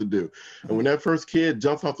supposed to do. And when that first kid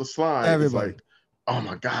jumps off the slide, it's like, oh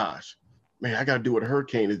my gosh, man, I got to do what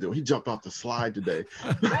Hurricane is doing. He jumped off the slide today.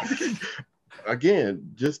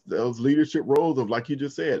 Again, just those leadership roles of, like you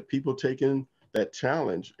just said, people taking that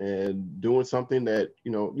challenge and doing something that,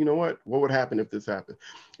 what would happen if this happened?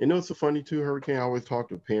 It's so funny too, Hurricane, I always talk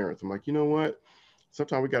to parents. I'm like, what?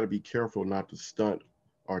 Sometimes we got to be careful not to stunt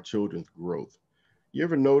our children's growth. You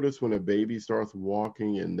ever notice when a baby starts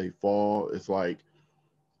walking and they fall, it's like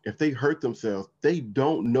if they hurt themselves, they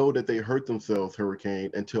don't know that they hurt themselves, Hurricane,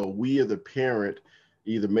 until we as a parent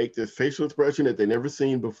either make this facial expression that they never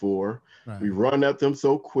seen before. Right. We run at them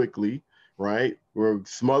so quickly, right? We're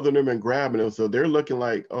smothering them and grabbing them. So they're looking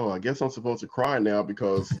like, oh, I guess I'm supposed to cry now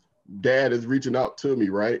because dad is reaching out to me,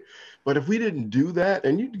 right? But if we didn't do that,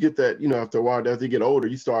 and you get that, after a while, as they get older,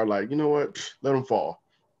 you start like, what, let them fall.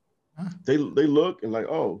 They look and like,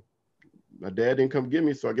 oh, my dad didn't come get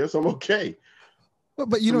me, so I guess I'm okay.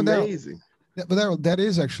 But amazing.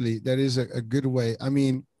 That is a good way. I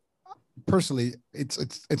mean, personally, it's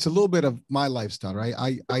a little bit of my lifestyle, right?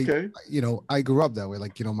 I grew up that way.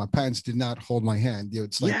 Like, my parents did not hold my hand.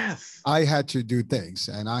 It's like I had to do things,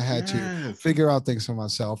 and I had to figure out things for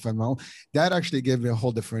myself, and that actually gave me a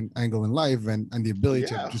whole different angle in life, and the ability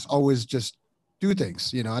to just always just do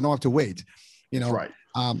things. I don't have to wait. That's right.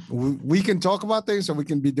 We can talk about things, or we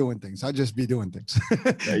can be doing things. I just be doing things.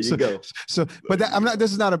 There you go. So, but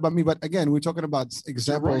this is not about me. But again, we're talking about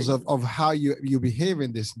examples of how you behave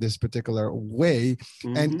in this particular way,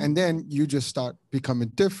 and then you just start becoming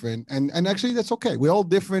different. And actually, that's okay. We're all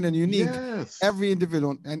different and unique. Yes. Every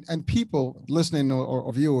individual and people listening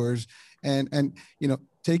or viewers, and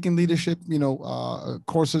taking leadership,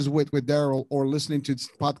 courses with Darrell, or listening to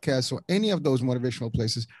podcasts or any of those motivational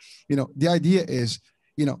places. The idea is,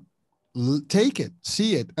 take it,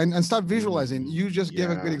 see it, and start visualizing. You just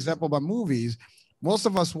gave a good example about movies. Most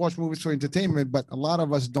of us watch movies for entertainment, but a lot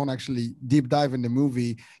of us don't actually deep dive in the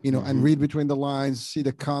movie, and read between the lines, see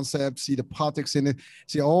the concept, see the politics in it,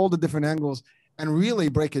 see all the different angles, and really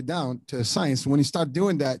break it down to science. When you start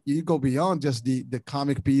doing that, you go beyond just the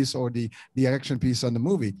comic piece or the action piece on the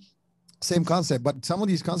movie. Same concept, but some of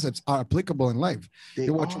these concepts are applicable in life.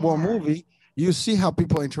 You watch one movie, you see how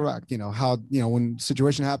people interact, how, when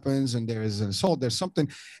situation happens and there is an assault, there's something,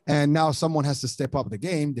 and now someone has to step up the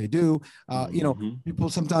game. They do. People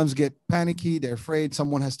sometimes get panicky. They're afraid.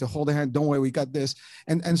 Someone has to hold their hand. Don't worry, we got this.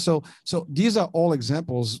 And so these are all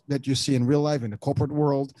examples that you see in real life in the corporate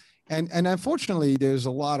world. And unfortunately, there's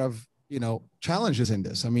a lot of, challenges in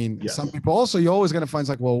this. I mean, Yes. some people also, you're always going to find,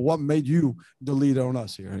 like, well, what made you the leader on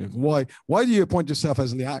us here? Why do you appoint yourself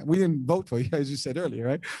as leader? We didn't vote for you, as you said earlier,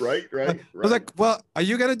 right? Right. I was like, well, are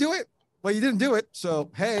you going to do it? Well, you didn't do it.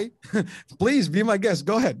 So, hey, please be my guest.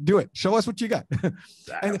 Go ahead, do it. Show us what you got.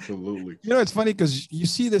 Absolutely. And, it's funny because you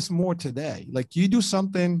see this more today. Like, you do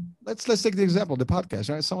something, let's take the example, the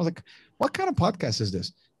podcast, right? Someone's like, what kind of podcast is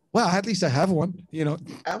this? Well, at least I have one,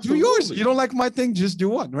 Absolutely. Do yours. You don't like my thing, just do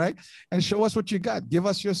one, right? And show us what you got. Give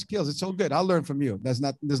us your skills. It's all good. I'll learn from you. There's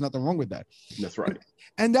nothing wrong with that. That's right.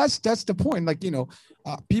 And that's the point. Like,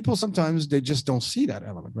 people sometimes they just don't see that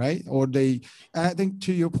element, right? Or I think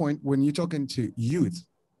to your point, when you're talking to youth,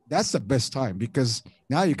 that's the best time because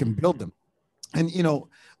now you can build them. And,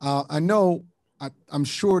 I know, I'm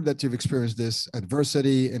sure that you've experienced this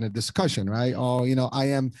adversity in a discussion, right? Oh, I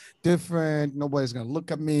am different. Nobody's going to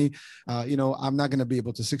look at me. I'm not going to be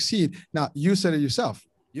able to succeed. Now, you said it yourself.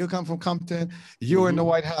 You come from Compton. You're in the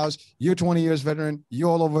White House. You're 20 years veteran. You're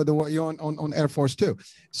all over the world. You're on Air Force too.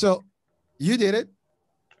 So you did it,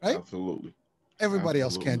 right? Absolutely. Everybody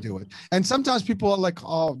else can't do it. And sometimes people are like,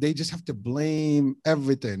 oh, they just have to blame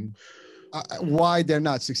everything why they're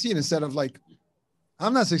not succeeding instead of like,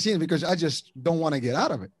 I'm not succeeding because I just don't want to get out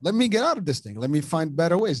of it. Let me get out of this thing. Let me find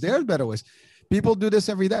better ways. There's better ways. People do this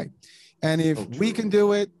every day. And if we can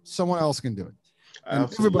do it, someone else can do it.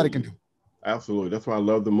 And everybody can do it. Absolutely. That's why I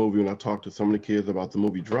love the movie. When I talk to some of the kids about the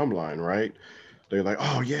movie Drumline, right? They're like,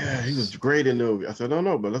 oh, yeah, he was great in the movie. I said,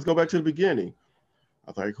 no, but let's go back to the beginning. I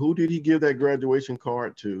was like, who did he give that graduation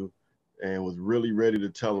card to and was really ready to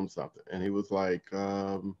tell him something? And he was like,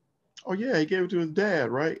 oh, yeah, he gave it to his dad,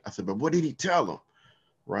 right? I said, but what did he tell him?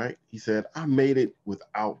 Right? He said, I made it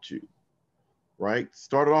without you, right?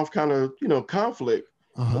 Started off kind of, conflict,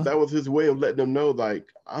 but that was his way of letting them know, like,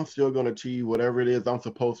 I'm still going to achieve whatever it is I'm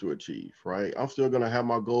supposed to achieve, right? I'm still going to have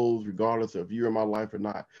my goals regardless of you're in my life or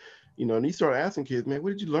not, and he started asking kids, man,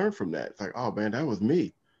 what did you learn from that? It's like, oh man, that was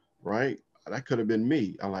me, right? That could have been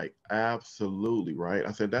me. I'm like, absolutely, right?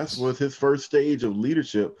 I said, that was his first stage of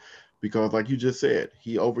leadership because like you just said,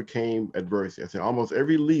 he overcame adversity. I said, almost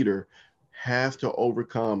every leader has to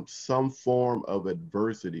overcome some form of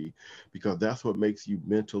adversity because that's what makes you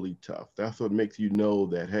mentally tough. That's what makes you know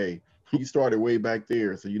that, hey, you started way back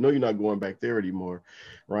there. So you're not going back there anymore,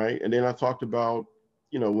 right? And then I talked about,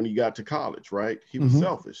 when he got to college, right? He was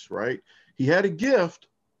selfish, right? He had a gift,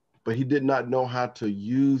 but he did not know how to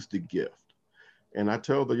use the gift. And I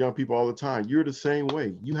tell the young people all the time, you're the same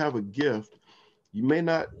way. You have a gift. You may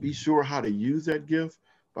not be sure how to use that gift,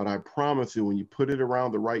 but I promise you, when you put it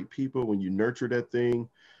around the right people, when you nurture that thing,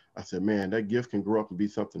 I said, man, that gift can grow up and be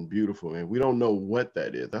something beautiful. And we don't know what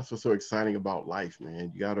that is. That's what's so exciting about life,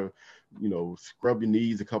 man. You got to, scrub your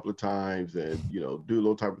knees a couple of times and, do a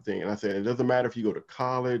little type of thing. And I said, it doesn't matter if you go to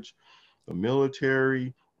college, the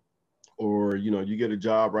military, or, you get a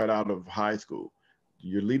job right out of high school.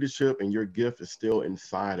 Your leadership and your gift is still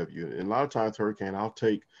inside of you. And a lot of times, Hurricane,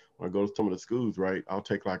 when I go to some of the schools, right, I'll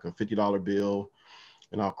take like a $50 bill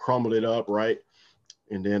and I'll crumble it up, right?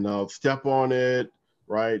 And then I'll step on it,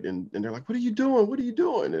 right? And they're like, what are you doing? What are you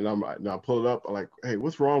doing? And I'm like, and I'll pull it up. I'm like, hey,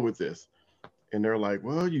 what's wrong with this? And they're like,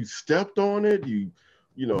 well, you stepped on it. You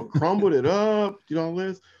crumbled it up, all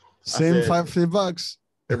this. Same $50.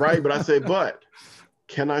 Right, but I say, but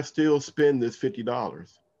can I still spend this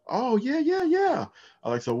 $50? Oh, yeah.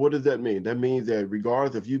 I'm like, so what does that mean? That means that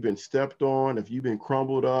regardless if you've been stepped on, if you've been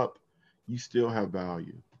crumbled up, you still have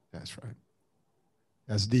value. That's right.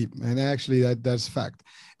 That's deep, and actually, that's fact.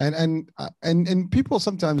 And people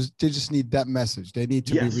sometimes they just need that message. They need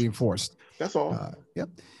to be reinforced. That's all. Yep.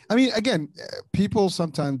 I mean, again, people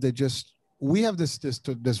sometimes we have this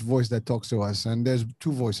voice that talks to us, and there's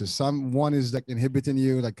two voices. One is like inhibiting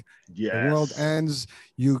you, like the world ends,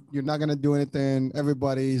 you're not gonna do anything,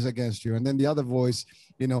 everybody's against you, and then the other voice,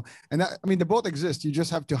 and they both exist. You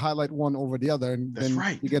just have to highlight one over the other, and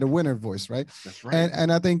then you get a winner voice, right? That's right.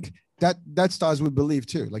 And I think that starts with belief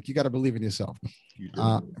too. Like you got to believe in yourself.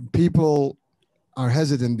 People are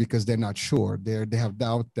hesitant because they're not sure. They have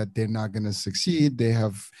doubt that they're not going to succeed. They're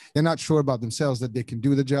not sure about themselves that they can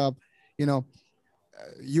do the job.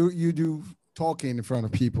 You do talking in front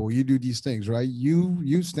of people. You do these things, right?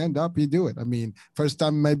 You stand up, you do it. I mean, first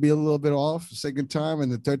time might be a little bit off, second time,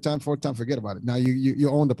 and the third time, fourth time, forget about it. Now you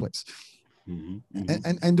own the place.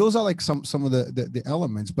 And those are like some of the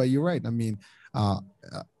elements. But you're right. I mean,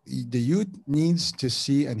 the youth needs to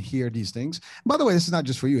see and hear these things. By the way, this is not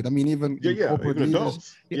just for youth. I mean, even corporate even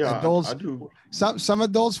leaders, adults. I do. Some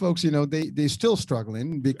adults, folks, they're still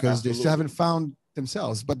struggling because they still haven't found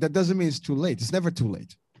themselves. But that doesn't mean it's too late. It's never too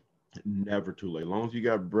late. Never too late. As long as you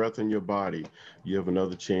got breath in your body, you have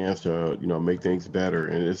another chance to, make things better.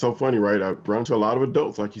 And it's so funny, right? I run to a lot of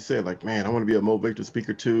adults, like you said, like, man, I want to be a motivational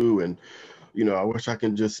speaker too. And, I wish I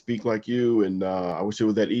can just speak like you. And I wish it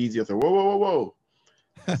was that easy. I said, whoa, whoa, whoa, whoa.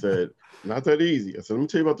 I said, not that easy. I said, let me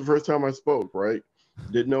tell you about the first time I spoke, right?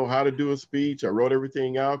 Didn't know how to do a speech. I wrote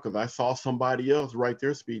everything out because I saw somebody else write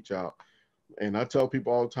their speech out. And I tell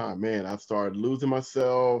people all the time, man, I started losing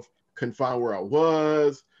myself, couldn't find where I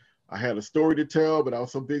was. I had a story to tell, but I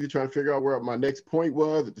was so busy trying to figure out where my next point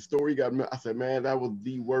was that the story got me. I said, man, that was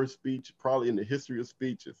the worst speech probably in the history of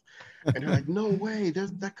speeches. And they're like, no way,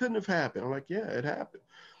 that couldn't have happened. I'm like, yeah, it happened.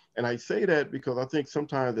 And I say that because I think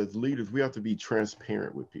sometimes as leaders, we have to be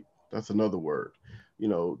transparent with people. That's another word.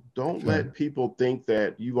 Don't Sure. let people think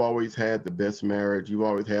that you've always had the best marriage, you've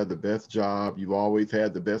always had the best job, you've always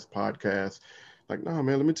had the best podcast. Like, no,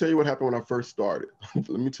 man, let me tell you what happened when I first started. Let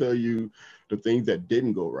me tell you the things that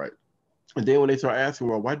didn't go right. And then when they start asking,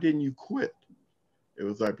 well, why didn't you quit? It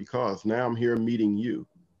was like, because now I'm here meeting you.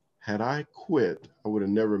 Had I quit, I would have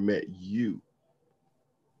never met you.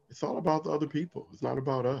 It's all about the other people. It's not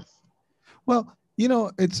about us. Well,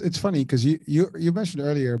 it's funny because you mentioned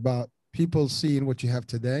earlier about people seeing what you have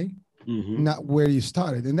today, Mm-hmm. not where you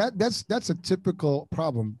started, and that's a typical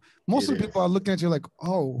problem. Most It of the people is. are looking at you like,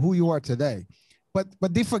 oh, who you are today, but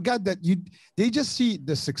they forgot that they just see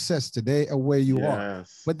the success today of where you are,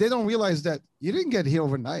 Yes. but they don't realize that you didn't get here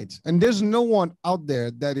overnight, and there's no one out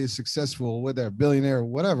there that is successful, whether a billionaire or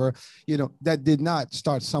whatever, that did not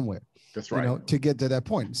start somewhere, That's right. to get to that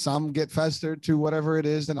point. Some get faster to whatever it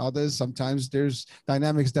is than others. Sometimes there's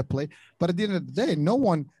dynamics that play. But at the end of the day, no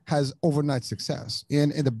one has overnight success.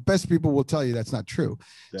 And the best people will tell you that's not true.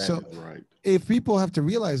 That So is right. if people have to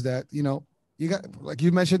realize that, you got, like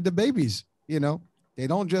you mentioned, the babies, we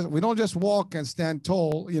don't just walk and stand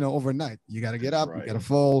tall, overnight. You got to get That's up, you right. got to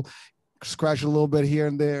fall, scratch a little bit here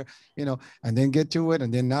and there, and then get to it.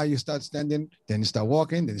 And then now you start standing, then you start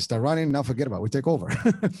walking, then you start running. Now forget about it. We take over.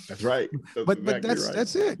 That's right. That's but exactly that's right.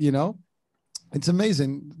 that's it. It's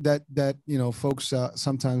amazing that folks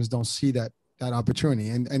sometimes don't see that opportunity,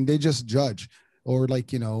 and they just judge, or like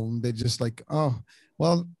they just like, oh,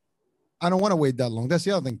 well, I don't want to wait that long. That's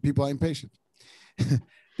the other thing. People are impatient.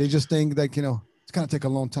 They just think like, it's going to take a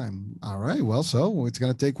long time. All right, well, so it's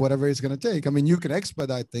going to take whatever it's going to take. I mean, you can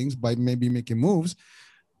expedite things by maybe making moves,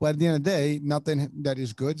 but at the end of the day, nothing that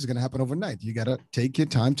is good is going to happen overnight. You got to take your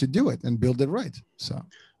time to do it and build it right. So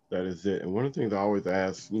That is it. And one of the things I always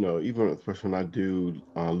ask, even especially when I do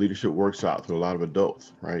leadership workshops with a lot of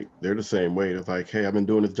adults, right? They're the same way. It's like, hey, I've been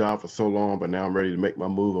doing this job for so long, but now I'm ready to make my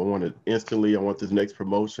move. I want it instantly. I want this next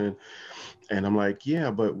promotion. And I'm like,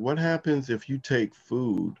 yeah, but what happens if you take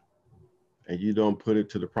food and you don't put it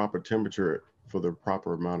to the proper temperature for the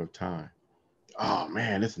proper amount of time? Oh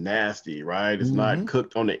man, it's nasty, right? It's not mm-hmm.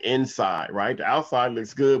 cooked on the inside, right? The outside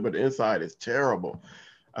looks good, but the inside is terrible.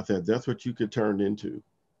 I said, that's what you could turn into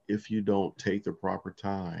if you don't take the proper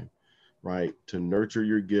time, right? To nurture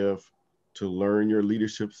your gift, to learn your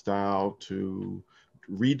leadership style, to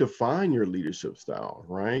redefine your leadership style,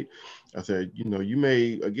 right? I said, you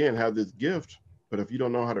may, again, have this gift, but if you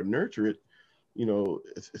don't know how to nurture it,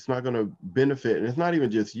 it's not going to benefit. And it's not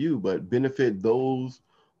even just you, but benefit those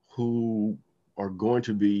who are going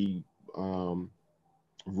to be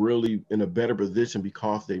really in a better position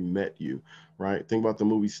because they met you, right? Think about the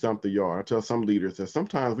movie Stump the Yard. I tell some leaders that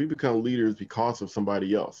sometimes we become leaders because of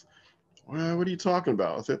somebody else. Well, what are you talking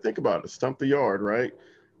about? I said, think about it. Stump the Yard, right?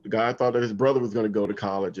 The guy thought that his brother was going to go to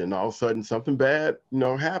college, and all of a sudden something bad,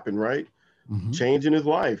 happened, right? Mm-hmm. Change in his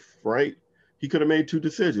life, right? He could have made two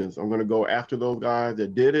decisions. I'm going to go after those guys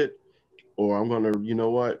that did it, or I'm going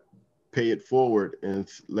to, pay it forward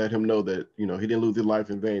and let him know that, he didn't lose his life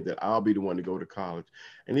in vain, that I'll be the one to go to college.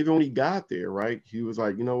 And even when he got there, right, he was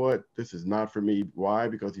like, you know what, this is not for me. Why?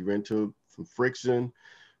 Because he ran into some friction,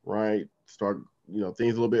 right? Start, things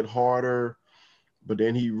a little bit harder. But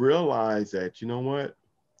then he realized that, what,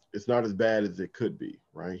 it's not as bad as it could be,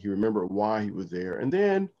 right? He remembered why he was there. And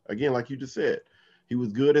then, again, like you just said, he was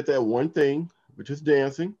good at that one thing, which is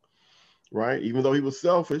dancing, right? Even though he was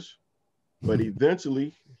selfish, but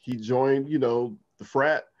eventually he joined, the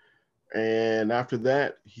frat. And after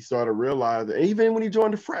that, he started realizing, even when he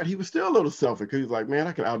joined the frat, he was still a little selfish because he was like, man,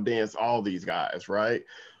 I can outdance all these guys, right?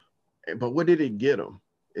 But what did it get him?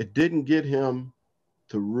 It didn't get him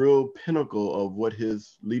the real pinnacle of what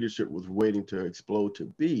his leadership was waiting to explode to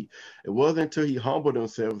be. It wasn't until he humbled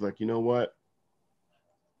himself, was like, you know what?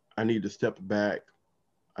 I need to step back.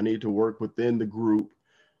 I need to work within the group.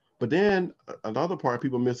 But then another part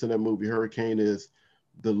people miss in that movie Hurricane is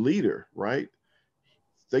the leader, right?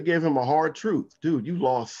 they gave him a hard truth. Dude, you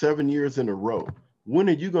lost 7 years in a row. When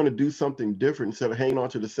are you going to do something different instead of hanging on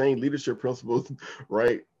to the same leadership principles,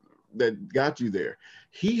 right, that got you there?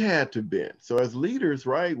 He had to bend. So as leaders,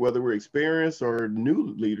 right, whether we're experienced or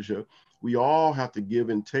new leadership, we all have to give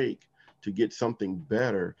and take to get something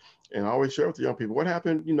better. And I always share with the young people, what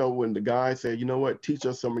happened, when the guy said, you know what, teach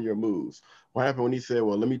us some of your moves? What happened when he said,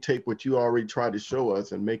 well, let me take what you already tried to show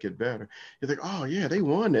us and make it better? He's like, oh yeah, they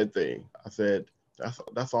won that thing. I said,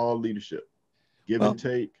 that's all leadership. Give and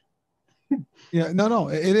take. Yeah, no,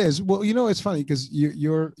 it is. Well, it's funny because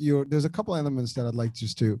you're there's a couple elements that I'd like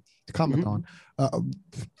just to comment on.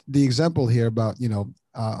 The example here about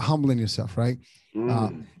humbling yourself, right?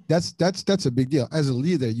 That's a big deal. As a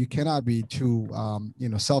leader, you cannot be too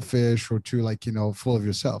selfish or too full of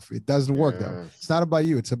yourself. It doesn't work that way. It's not about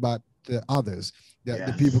you. It's about the others,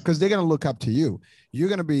 the people, because they're gonna look up to you. You're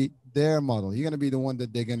gonna be their model. You're gonna be the one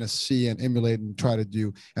that they're gonna see and emulate and try to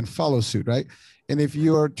do and follow suit, right? And if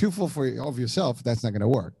you're too full of yourself, that's not gonna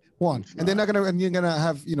work. One, and they're not gonna, and you're gonna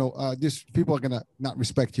have these people are gonna not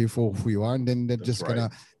respect you for who you are, and then they're just gonna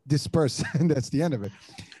disperse, and that's the end of it.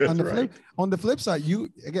 On the flip side, you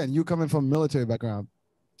coming from a military background,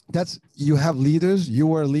 you have leaders, you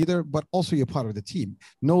were a leader, but also you're part of the team.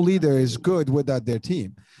 No leader is good without their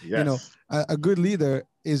team. Yes. A good leader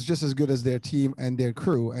is just as good as their team and their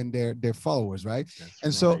crew and their followers, right?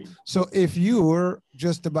 So if you're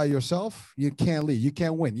just by yourself, you can't lead, you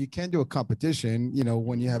can't win, you can't do a competition,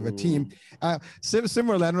 when you have a team.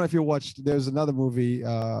 Similarly, I don't know if you watched, there's another movie,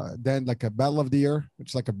 then like a Battle of the Year, which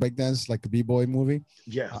is like a breakdance, like a b-boy movie.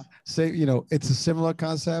 Yes. It's a similar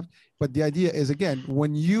concept. But the idea is, again,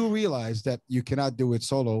 when you realize that you cannot do it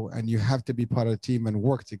solo and you have to be part of the team and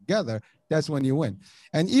work together, that's when you win.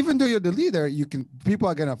 And even though you're the leader, people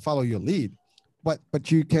are going to follow your lead, but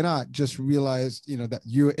you cannot just realize, that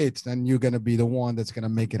you're it and you're going to be the one that's going to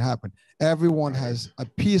make it happen. Everyone has a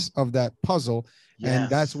piece of that puzzle, and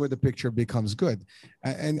that's where the picture becomes good.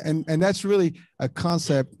 And that's really a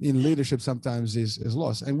concept in leadership sometimes is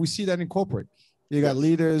lost. And we see that in corporate. You got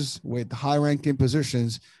leaders with high-ranking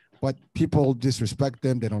positions, but people disrespect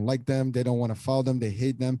them. They don't like them. They don't want to follow them. They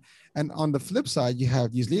hate them. And on the flip side, you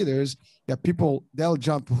have these leaders that they'll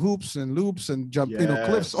jump hoops and loops and jump,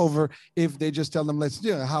 cliffs over if they just tell them, let's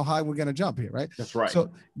do it. How high we're going to jump here, right? That's right.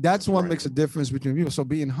 So that's what makes a difference between people. So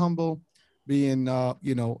being humble, being,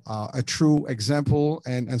 a true example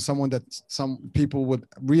and someone that some people would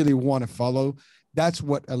really want to follow. That's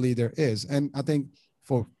what a leader is. And I think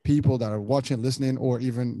for people that are watching, listening, or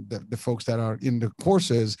even the folks that are in the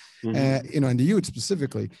courses, and the youth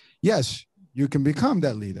specifically, yes, you can become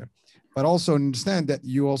that leader, but also understand that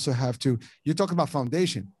you also have to, you talk about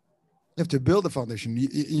foundation. You have to build a foundation.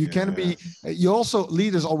 You can't be,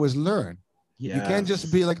 leaders always learn. Yes. You can't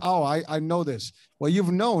just be like, oh, I know this. Well,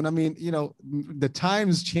 you've known. I mean, the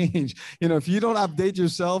times change. If you don't update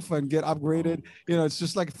yourself and get upgraded, it's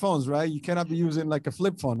just like phones, right? You cannot be using like a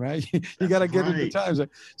flip phone, right? You got to get with the times. Right?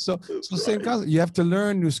 So same concept. You have to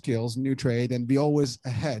learn new skills, new trade, and be always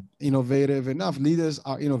ahead, innovative enough. Leaders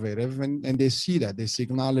are innovative, and they see that. They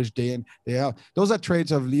seek knowledge day in, day out. Those are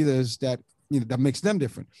traits of leaders that, that makes them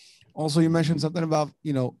different. Also, you mentioned something about,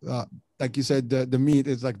 like you said, the meat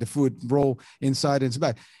is like the food roll inside and it's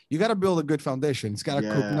back. You got to build a good foundation. It's got to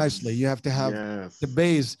cook nicely. You have to have the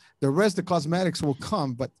base. The rest, the cosmetics will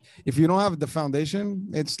come. But if you don't have the foundation,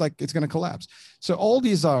 it's like it's going to collapse. So all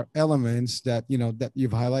these are elements that, that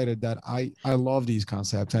you've highlighted that I love these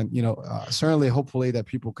concepts. And, certainly, hopefully that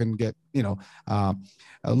people can get,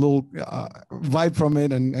 a little vibe from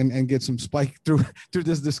it and get some spike through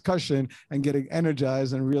this discussion and get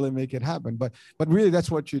energized and really make it happen. But really,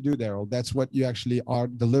 that's what you do, Darrell. That's what you actually are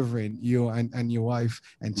delivering, you and your wife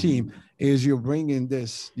and team, is you're bringing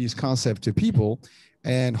these concepts to people,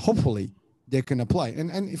 and hopefully they can apply.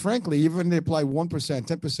 And frankly, even if they apply 1%,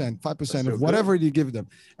 10%, 5% of whatever you give them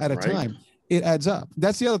at a time, it adds up.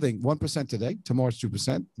 That's the other thing. 1% today, tomorrow's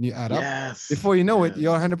 2%, and you add up. Before you know it,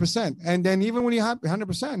 you're 100%. And then even when you have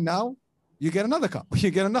 100%, now you get another cup.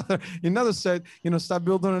 You get another set. Start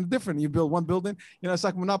building a different. You build one building. It's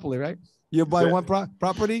like Monopoly, right? You buy one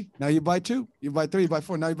property, now you buy two, you buy three, you buy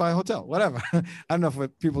four, now you buy a hotel, whatever. I don't know for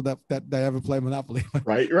people that ever play Monopoly.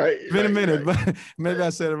 Right. It's been a minute, but maybe I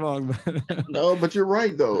said it wrong. No, but you're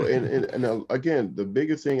right, though. And again, the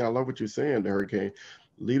biggest thing, I love what you're saying, Hurricane.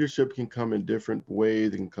 Leadership can come in different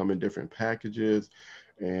ways. It can come in different packages.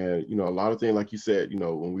 And, a lot of things, like you said,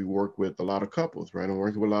 when we work with a lot of couples, right? I'm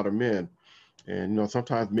working with a lot of men. And,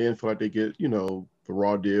 sometimes men feel like they get, the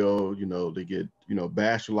raw deal, they get,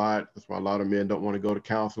 bashed a lot. That's why a lot of men don't want to go to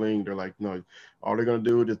counseling. They're like, no, all they're going to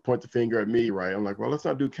do is just point the finger at me, right? I'm like, well, let's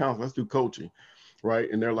not do counseling. Let's do coaching. right?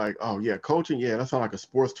 And they're like, oh yeah, coaching, yeah, that sounds like a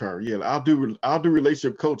sports term. Yeah, I'll do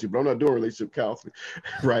relationship coaching, but I'm not doing relationship counseling,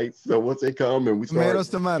 right? So once they come and we start,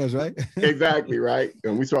 Tomatoes, right? exactly, right,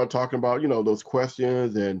 and we start talking about those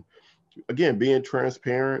questions, and again being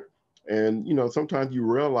transparent. And sometimes you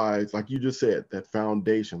realize, like you just said, that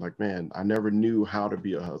foundation, like, man, I never knew how to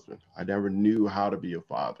be a husband, I never knew how to be a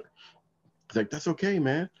father. It's like, that's okay,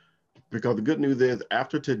 man, because the good news is,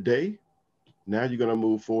 after today, now you're going to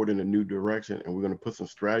move forward in a new direction, and we're going to put some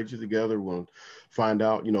strategies together. We're going to find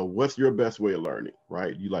out, what's your best way of learning,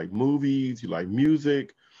 right? You like movies, you like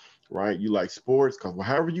music, right? You like sports, because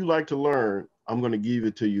however you like to learn, I'm going to give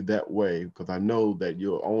it to you that way, because I know that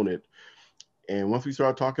you'll own it. And once we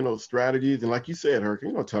start talking those strategies, and like you said, Herc,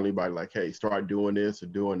 tell anybody like, hey, start doing this or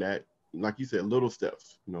doing that. Like you said, little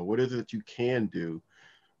steps. What is it that you can do,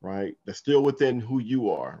 right? That's still within who you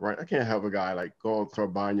are, right? I can't have a guy like go and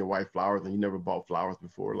start buying your wife flowers and you never bought flowers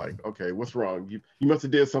before. Like, okay, what's wrong? You must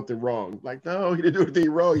have did something wrong. Like, no, he didn't do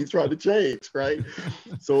anything wrong. He's trying to change, right?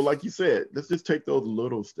 So like you said, let's just take those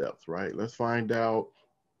little steps, right? Let's find out,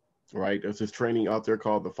 right? There's this training out there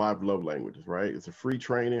called the 5 love languages, right? It's a free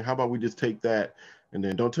training. How about we just take that, and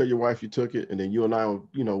then don't tell your wife you took it, and then you and I will,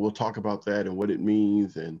 we'll talk about that and what it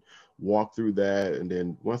means and walk through that. And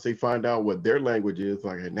then once they find out what their language is,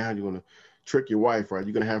 like, hey, now you're going to trick your wife, right?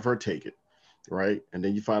 You're going to have her take it, right? And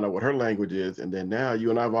then you find out what her language is, and then now you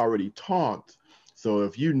and I have already talked. So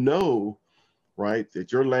if right,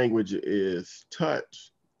 that your language is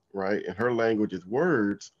touch, right, and her language is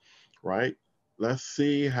words, right? Let's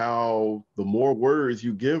see how the more words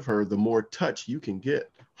you give her, the more touch you can get.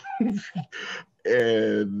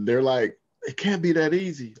 And they're like, it can't be that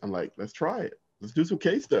easy. I'm like, let's try it. Let's do some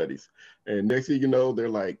case studies. And next thing you know, they're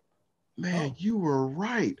like, man, you were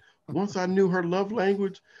right. Once I knew her love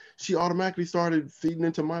language, she automatically started feeding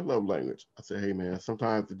into my love language. I said, hey, man,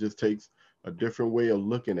 sometimes it just takes a different way of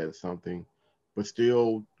looking at something, but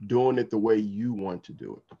still doing it the way you want to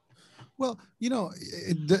do it. Well,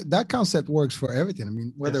 that concept works for everything. I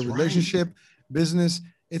mean, whether That's relationship, right. business,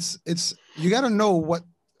 it's you got to know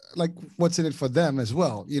what's in it for them as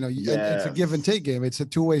well. And it's a give and Yes. take game. It's a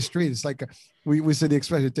two-way street. It's like we say the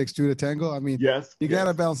expression, it takes two to tango. I mean, Yes. you got to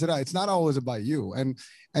Yes. balance it out. It's not always about you. And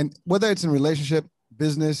whether it's in relationship,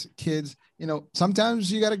 business, kids,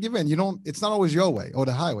 sometimes you got to give in. It's not always your way or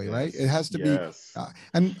the highway, right? It Yes. has to be. Yes.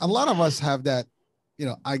 And a lot of us have that.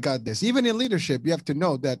 I got this. Even in leadership, you have to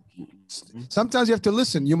know that sometimes you have to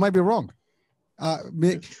listen. You might be wrong.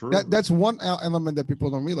 It's true. That's one element that people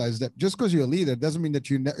don't realize, that just because you're a leader doesn't mean that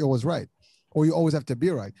you're always right, or you always have to be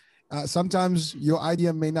right. Sometimes your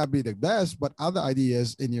idea may not be the best, but other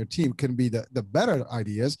ideas in your team can be the better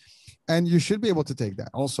ideas, and you should be able to take that.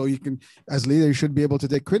 Also, you can, as leader, you should be able to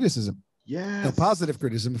take criticism. Yes. Positive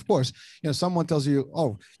criticism, of course. Someone tells you,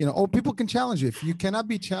 people can challenge you. If you cannot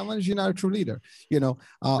be challenged, you're not a true leader.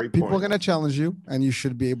 People are going to challenge you, and you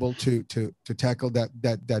should be able to tackle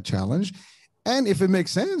that challenge. And if it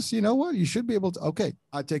makes sense, you know what? You should be able to, okay,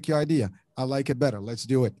 I'll take your idea. I like it better. Let's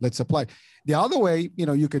do it. Let's apply. The other way,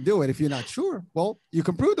 you can do it. If you're not sure, well, you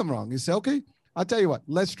can prove them wrong. You say, okay, I'll tell you what,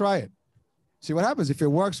 let's try it. See what happens. If it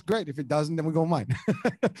works, great. If it doesn't, then we go mine.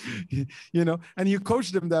 And you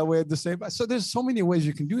coach them that way at the same time. So there's so many ways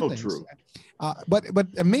you can do things. True. But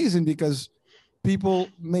amazing, because people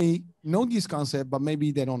may know these concepts, but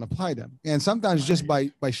maybe they don't apply them. And sometimes just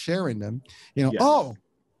by sharing them, yes. Oh,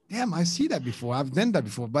 damn, I see that before. I've done that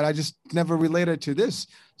before, but I just never related to this.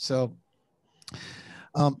 So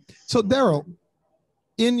Darrell,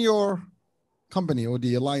 in your company or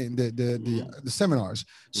the alliance, the seminars.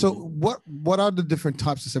 So what are the different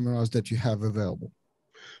types of seminars that you have available?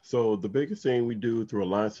 So the biggest thing we do through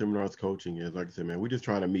Alliance Seminars Coaching is, like I said, man, we're just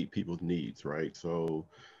trying to meet people's needs, right? So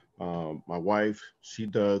my wife, she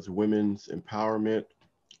does women's empowerment,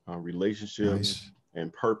 relationships,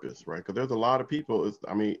 and purpose, right? Because there's a lot of people,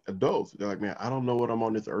 adults, they're like, man, I don't know what I'm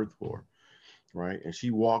on this earth for, right? And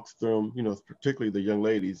she walks them, particularly the young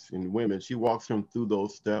ladies and women, she walks them through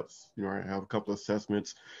those steps, I have a couple of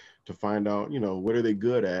assessments to find out, what are they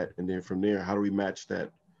good at? And then from there, how do we match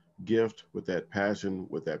that gift with that passion,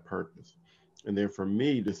 with that purpose? And then for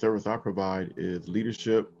me, the service I provide is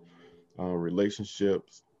leadership,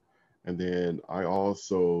 relationships, and then I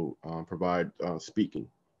also provide speaking,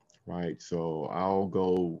 right? So I'll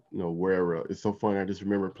go, wherever. It's so funny. I just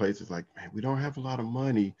remember places like, man, we don't have a lot of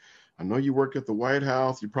money. I know you work at the White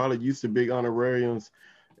House. You probably used to big honorariums.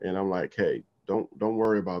 And I'm like, hey, don't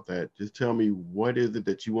worry about that. Just tell me, what is it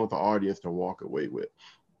that you want the audience to walk away with?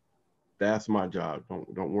 That's my job.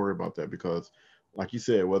 Don't worry about that, because like you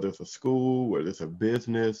said, whether it's a school, whether it's a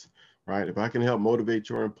business, right? If I can help motivate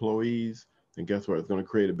your employees, And guess what? It's going to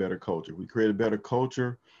create a better culture. We create a better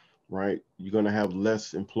culture, right? You're going to have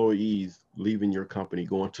less employees leaving your company,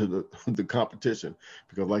 going to the competition.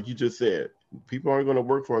 Because like you just said, people aren't going to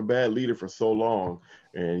work for a bad leader for so long.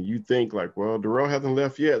 And you think like, well, Darrell hasn't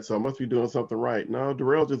left yet, so I must be doing something right. No,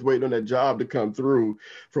 Darrell's just waiting on that job to come through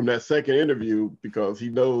from that second interview because he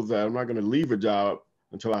knows that I'm not going to leave a job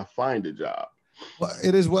until I find a job. Well,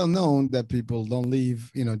 it is well known that people don't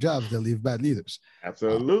leave, jobs; they leave bad leaders. Uh,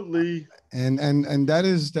 Absolutely. and that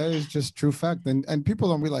is just true fact, and people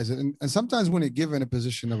don't realize it. And sometimes when you're given a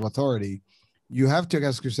position of authority, you have to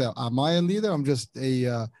ask yourself, am I a leader? I'm just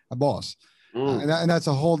a boss. And that's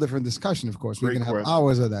a whole different discussion. Of course, we Great can have question.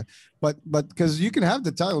 hours of that, but because you can have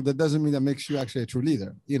the title, that doesn't mean that makes you actually a true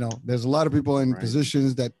leader. There's a lot of people in Right.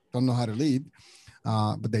 positions that don't know how to lead,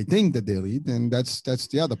 but they think that they lead, and that's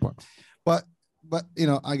the other part. But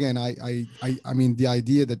again, I mean, the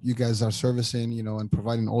idea that you guys are servicing, and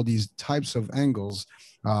providing all these types of angles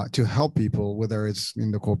to help people, whether it's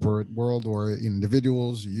in the corporate world or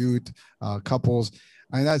individuals, youth, couples.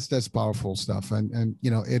 And that's powerful stuff. And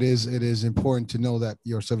it is important to know that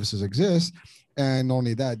your services exist, and not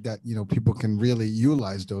only that people can really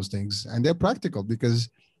utilize those things, and they're practical, because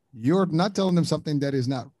you're not telling them something that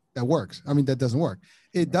works. I mean, that doesn't work.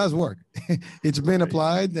 It does work. It's been Right.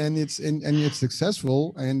 applied, and it's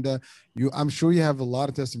successful. And I'm sure you have a lot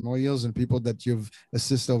of testimonials and people that you've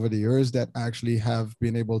assisted over the years that actually have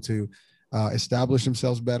been able to establish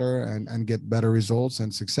themselves better and get better results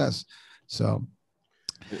and success. So,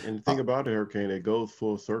 And the uh, thing about it, Hurricane, it goes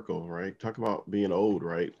full circle, right? Talk about being old,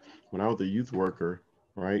 right? When I was a youth worker,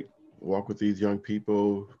 right, walk with these young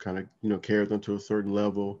people, kind of, carry them to a certain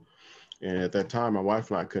level. And at that time, my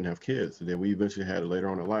wife and I couldn't have kids. And then we eventually had it later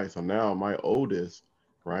on in life. So now my oldest,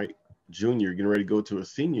 right, junior, getting ready to go to a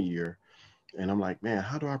senior year. And I'm like, man,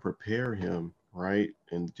 how do I prepare him, right?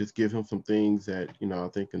 And just give him some things that, I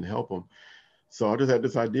think can help him. So I just had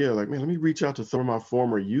this idea, like, man, let me reach out to some of my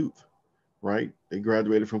former youth, right? They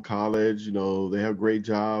graduated from college, they have great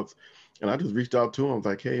jobs. And I just reached out to them. I was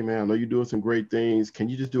like, hey, man, I know you're doing some great things. Can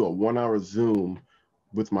you just do a 1 hour Zoom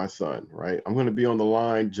with my son, right? I'm going to be on the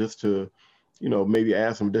line just to, maybe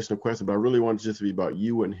ask some additional questions, but I really want it just to be about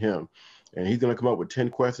you and him. And he's going to come up with 10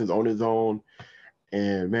 questions on his own.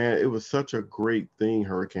 And man, it was such a great thing,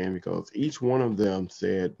 Hurricane, because each one of them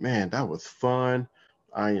said, man, that was fun.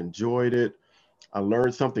 I enjoyed it. I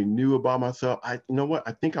learned something new about myself. You know what?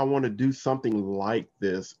 I think I want to do something like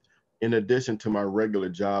this in addition to my regular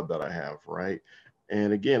job that I have, right?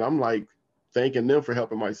 And again, I'm like thanking them for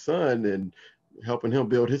helping my son and helping him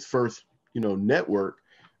build his first, network.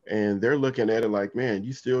 And they're looking at it like, man,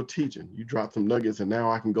 you still teaching. You dropped some nuggets, and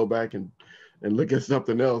now I can go back and look at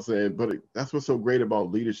something else. That's what's so great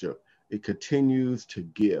about leadership. It continues to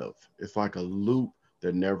give. It's like a loop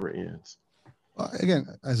that never ends. again,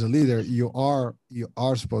 as a leader, you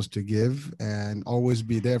are supposed to give and always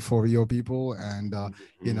be there for your people, and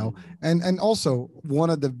and also one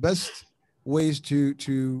of the best ways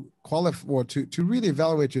to qualify or to really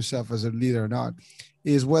evaluate yourself as a leader or not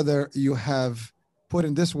is whether you have put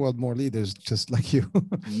in this world more leaders just like you.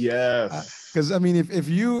 Yes. Because I mean, if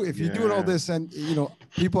you're doing all Yeah. this, and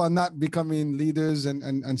people are not becoming leaders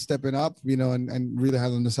and stepping up, and really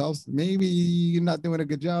handling themselves, maybe you're not doing a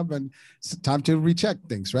good job, and it's time to recheck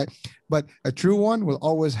things, right? But a true one will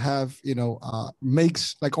always have,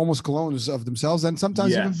 makes like almost clones of themselves, and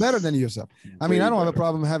sometimes even better than Yes. yourself. I mean, Way I don't have a better.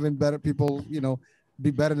 problem having better people,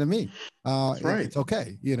 be better than me. That's right. It's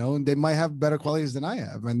okay, and they might have better qualities than I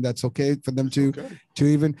have, and that's okay for them It's okay. to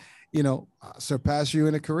even surpass you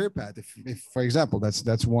in a career path. If for example,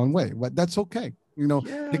 that's one way, but that's okay.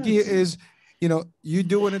 The key Yes. is, you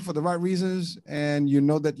doing it for the right reasons, and you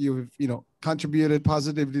know that you've contributed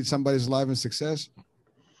positively to somebody's life and success.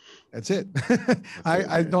 That's it. That's it,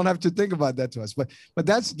 I man. don't have to think about that to us, but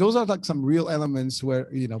those are like some real elements where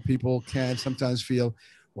people can sometimes feel,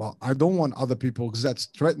 well, I don't want other people because that's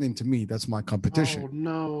threatening to me. That's my competition. Oh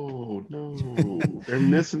no, no. They're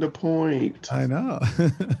missing the point. I know.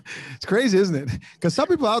 It's crazy, isn't it? Because some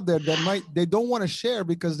people out there that they don't want to share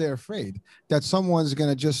because they're afraid that someone's going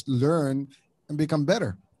to just learn and become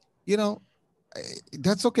better. You know,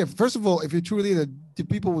 that's okay. First of all, if you're truly the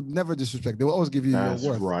people would never disrespect. They will always give you your That's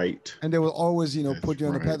worth, right. and they will always, That's put you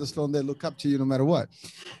on a right. pedestal, and they look up to you no matter what.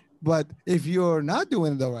 But if you're not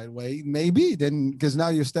doing it the right way, maybe then, because now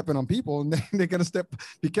you're stepping on people, and they're gonna step.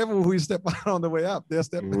 Be careful who you step on the way up. They'll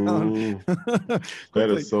step down Mm, that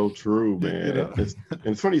quickly. is so true, You, man. you know. And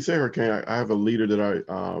it's funny you say Hurricane. I have a leader that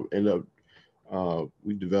I ended up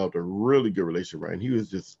we developed a really good relationship, right? And he was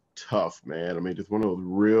just tough, man. I mean, just one of those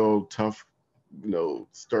real tough,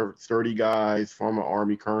 sturdy guys, former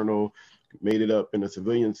Army colonel, made it up in the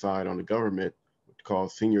civilian side on the government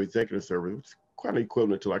called senior executive service, which is quite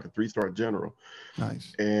equivalent to like a 3-star general.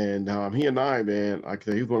 Nice. And he and I, man, like I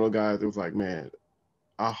said, he was one of those guys that was like, man,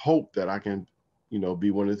 I hope that I can,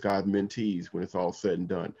 be one of this guy's mentees when it's all said and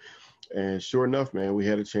done. And sure enough, man, we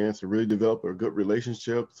had a chance to really develop a good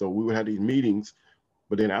relationship. So we would have these meetings,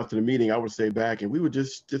 but then after the meeting, I would stay back and we would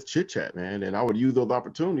just chit chat, man. And I would use those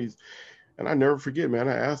opportunities. And I never forget, man,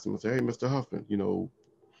 I asked him, I said, hey, Mr. Huffman,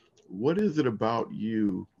 what is it about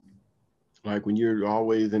you, like when you're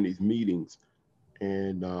always in these meetings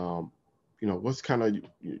and, what's kind of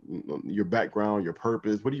your background, your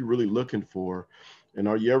purpose? What are you really looking for? And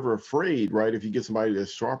are you ever afraid, right, if you get somebody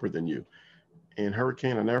that's sharper than you? And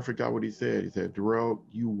Hurricane, I never forgot what he said. He said, Darrell,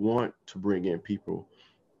 you want to bring in people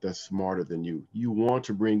that's smarter than you. You want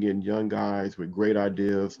to bring in young guys with great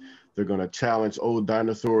ideas. They're going to challenge old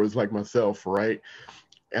dinosaurs like myself, right?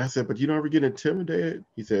 And I said, but you don't ever get intimidated?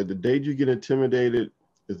 He said, the day you get intimidated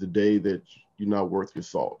is the day that you're not worth your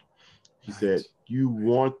salt. He said, you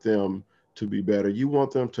want them to be better. You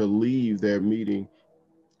want them to leave their meeting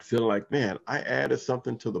feeling like, man, I added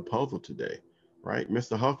something to the puzzle today, right?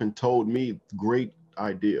 Mr. Huffman told me, great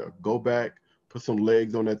idea. Go back, put some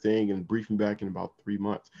legs on that thing and brief me back in about 3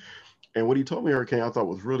 months. And what he told me, Hurricane, I thought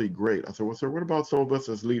was really great. I said, well, sir, what about some of us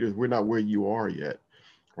as leaders? We're not where you are yet,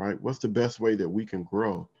 right? What's the best way that we can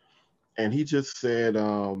grow? And he just said,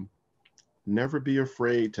 never be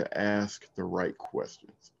afraid to ask the right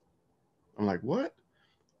questions. I'm like, what?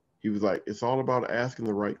 He was like, it's all about asking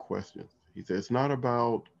the right questions. He said, it's not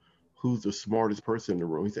about who's the smartest person in the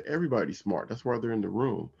room. He said, everybody's smart. That's why they're in the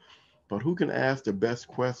room. But who can ask the best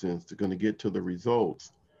questions that's going to get to the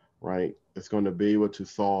results, right? That's going to be able to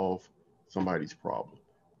solve somebody's problem.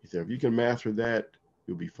 He said, if you can master that,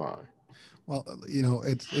 you'll be fine. Well,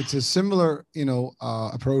 it's a similar,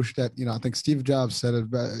 approach that, I think Steve Jobs said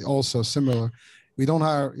it also similar. We don't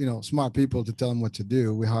hire, smart people to tell them what to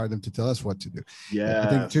do. We hire them to tell us what to do. Yeah.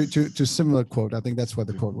 I think to similar quote. I think that's what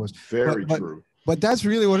the quote was. Very true. But that's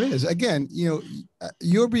really what it is. Again,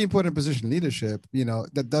 you're being put in a position of leadership,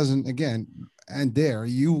 that doesn't, again, and there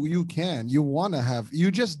you want to have,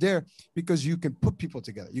 you just there because you can put people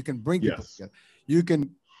together. You can bring people together. You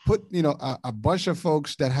can put, a bunch of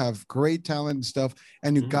folks that have great talent and stuff,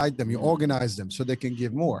 and you guide them, you organize them so they can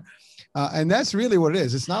give more. And that's really what it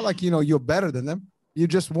is. It's not like, you're better than them. You're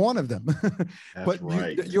just one of them. But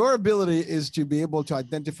right. Your ability is to be able to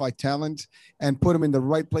identify talent and put them in the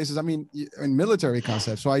right places. I mean, in military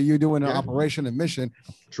concepts, so you're doing an operation and mission.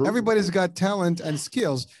 True. Everybody's got talent and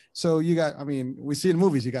skills. So you got, I mean, we see in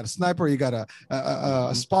movies, you got a sniper, you got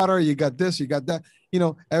a spotter, you got this, you got that.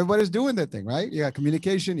 Everybody's doing their thing, right? You got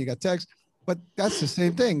communication, you got text. But that's the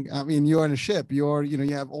same thing. I mean, you're in a ship. You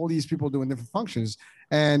have all these people doing different functions.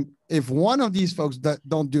 And if one of these folks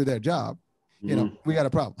don't do their job, we got a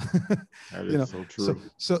problem. That is so true.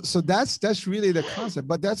 So that's really the concept,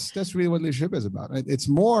 but that's really what leadership is about. Right? It's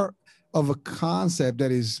more of a concept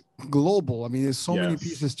that is global. I mean, there's so many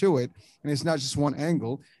pieces to it, and it's not just one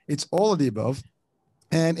angle. It's all of the above,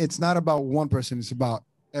 and it's not about one person. It's about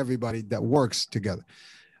everybody that works together.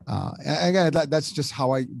 Again, that's just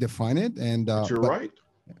how I define it. And you're right.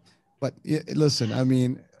 But listen, I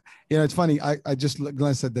mean, it's funny. I just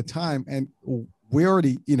glanced at the time, and we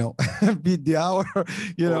already, beat the hour,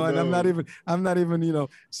 and I'm not even,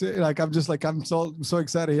 like, I'm so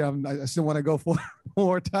excited here. I still want to go for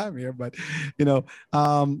more time here, but,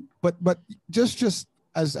 but just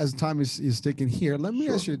as time is taken here, let me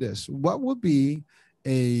ask you this. What would be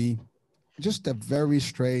just a very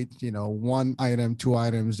straight, 1 item, 2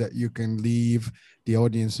 items that you can leave the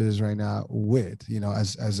audiences right now with,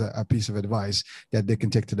 as a piece of advice that they can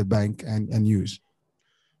take to the bank and use?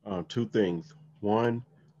 2 things. 1,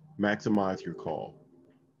 maximize your call.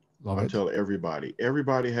 I tell everybody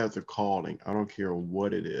has a calling. I don't care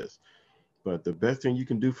what it is, but the best thing you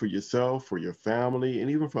can do for yourself, for your family, and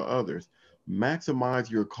even for others, maximize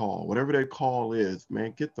your call. Whatever that call is,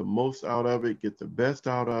 man, get the most out of it, get the best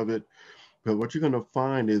out of it. But what you're going to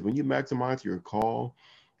find is when you maximize your call,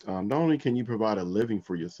 not only can you provide a living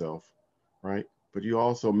for yourself, right, but you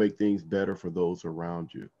also make things better for those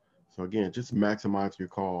around you. So again, just maximize your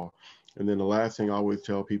call. And then the last thing I always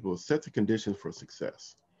tell people is set the conditions for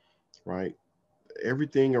success, right?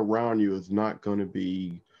 Everything around you is not going to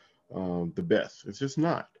be the best. It's just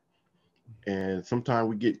not. And sometimes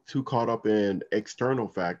we get too caught up in external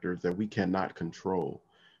factors that we cannot control.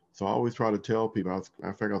 So I always try to tell people,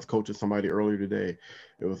 in fact, I was coaching somebody earlier today.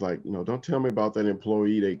 It was like, don't tell me about that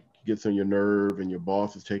employee that gets on your nerve and your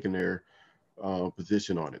boss is taking their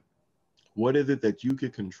position on it. What is it that you can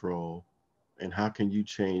control, and how can you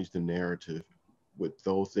change the narrative with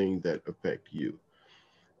those things that affect you.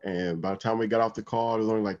 And by the time we got off the call, it was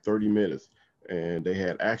only like 30 minutes. And they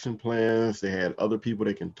had action plans. They had other people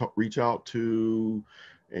they can reach out to.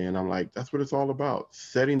 And I'm like, that's what it's all about.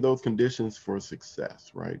 Setting those conditions for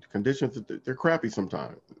success, right? Conditions, they're crappy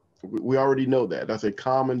sometimes. We already know that. That's a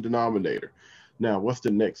common denominator. Now, what's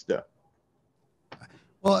the next step?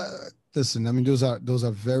 Well, listen, I mean, those are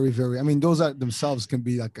very, very, I mean, those are themselves can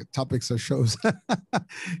be like topics of shows,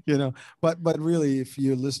 you know, but really, if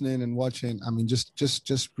you're listening and watching, I mean,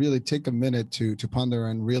 just really take a minute to ponder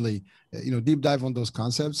and really, you know, deep dive on those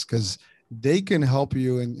concepts, because they can help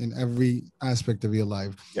you in every aspect of your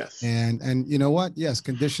life. Yes. And you know what? Yes,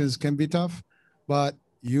 conditions can be tough, but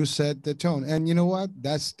you set the tone. And you know what?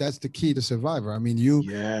 That's the key to Survivor. I mean,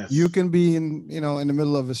 you can be in, you know, in the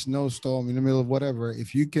middle of a snowstorm, in the middle of whatever.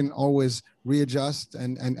 If you can always readjust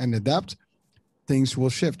and adapt, things will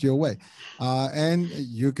shift your way. And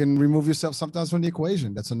you can remove yourself sometimes from the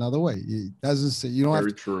equation. That's another way. It doesn't say you don't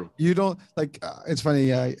Very have to, true. you don't like, it's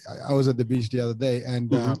funny. I was at the beach the other day,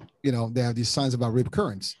 and you know, they have these signs about rip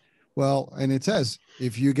currents. Well, and it says,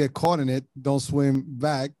 if you get caught in it, don't swim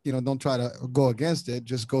back, you know, don't try to go against it,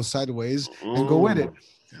 just go sideways and go with it.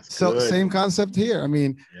 So good. Same concept here. I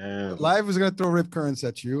mean, Yeah. life is going to throw rip currents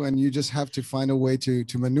at you, and you just have to find a way to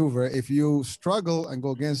maneuver. If you struggle and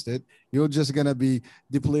go against it, you're just going to be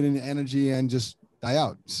depleting energy and just die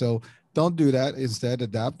out. So don't do that. Instead,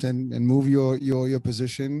 adapt and move your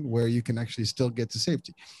position where you can actually still get to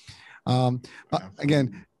safety.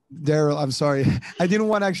 Again, Darrell, I'm sorry. I didn't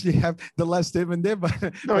want to actually have the last statement there, but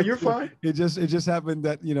no, you're fine. It just happened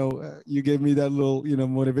that, you know, you gave me that little, you know,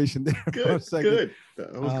 motivation there. Good, good.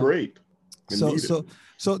 That was great.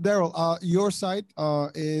 So Darrell, your site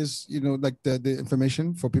is, you know, like the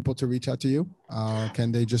information for people to reach out to you.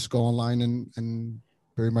 Can they just go online and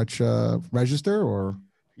very much register, or?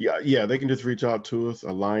 Yeah, they can just reach out to us.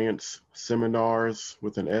 Alliance Seminars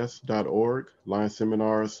with an S.org. Alliance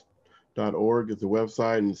Seminars.org is the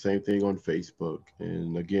website, and the same thing on Facebook.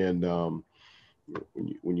 And again,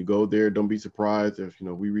 when you go there, don't be surprised if, you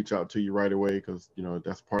know, we reach out to you right away, because, you know,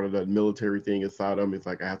 that's part of that military thing inside them. It's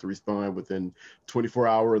like I have to respond within 24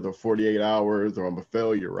 hours or 48 hours or I'm a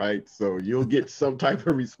failure, right? So you'll get some type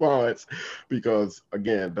of response, because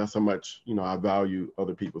again, that's how much, you know, I value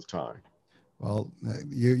other people's time. Well,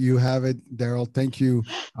 you have it, Darrell. Thank you.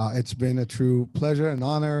 It's been a true pleasure and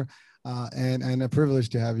honor, and a privilege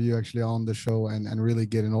to have you actually on the show and really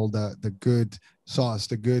getting all the good sauce,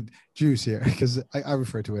 the good juice here, because I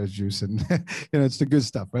refer to it as juice, and you know, it's the good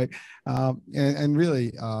stuff, right? And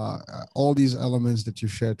really, all these elements that you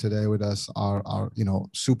shared today with us are you know,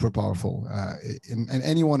 super powerful. And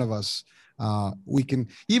any one of us, we can,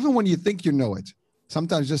 even when you think you know it,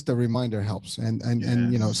 sometimes just a reminder helps. And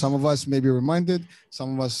you know, some of us may be reminded,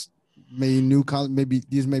 some of us maybe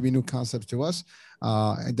these may be new concepts to us.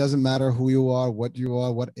 It doesn't matter who you are,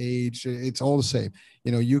 what age, it's all the same.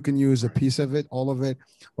 You know, you can use a piece of it, all of it,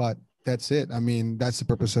 but that's it. I mean, that's the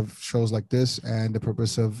purpose of shows like this, and the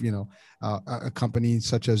purpose of, you know, a company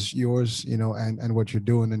such as yours, you know, and what you're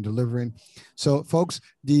doing and delivering. So folks,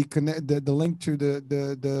 the link to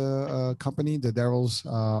the company, the Darrell's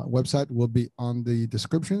website, will be on the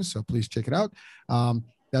description. So please check it out.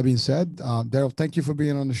 That being said, Darrell, thank you for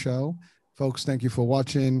being on the show. Folks, thank you for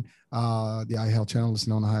watching the iHealth channel.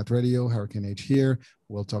 Listen on iHealth Radio. Hurricane H here.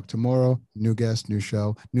 We'll talk tomorrow. New guest, new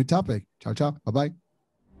show, new topic. Ciao, ciao. Bye-bye.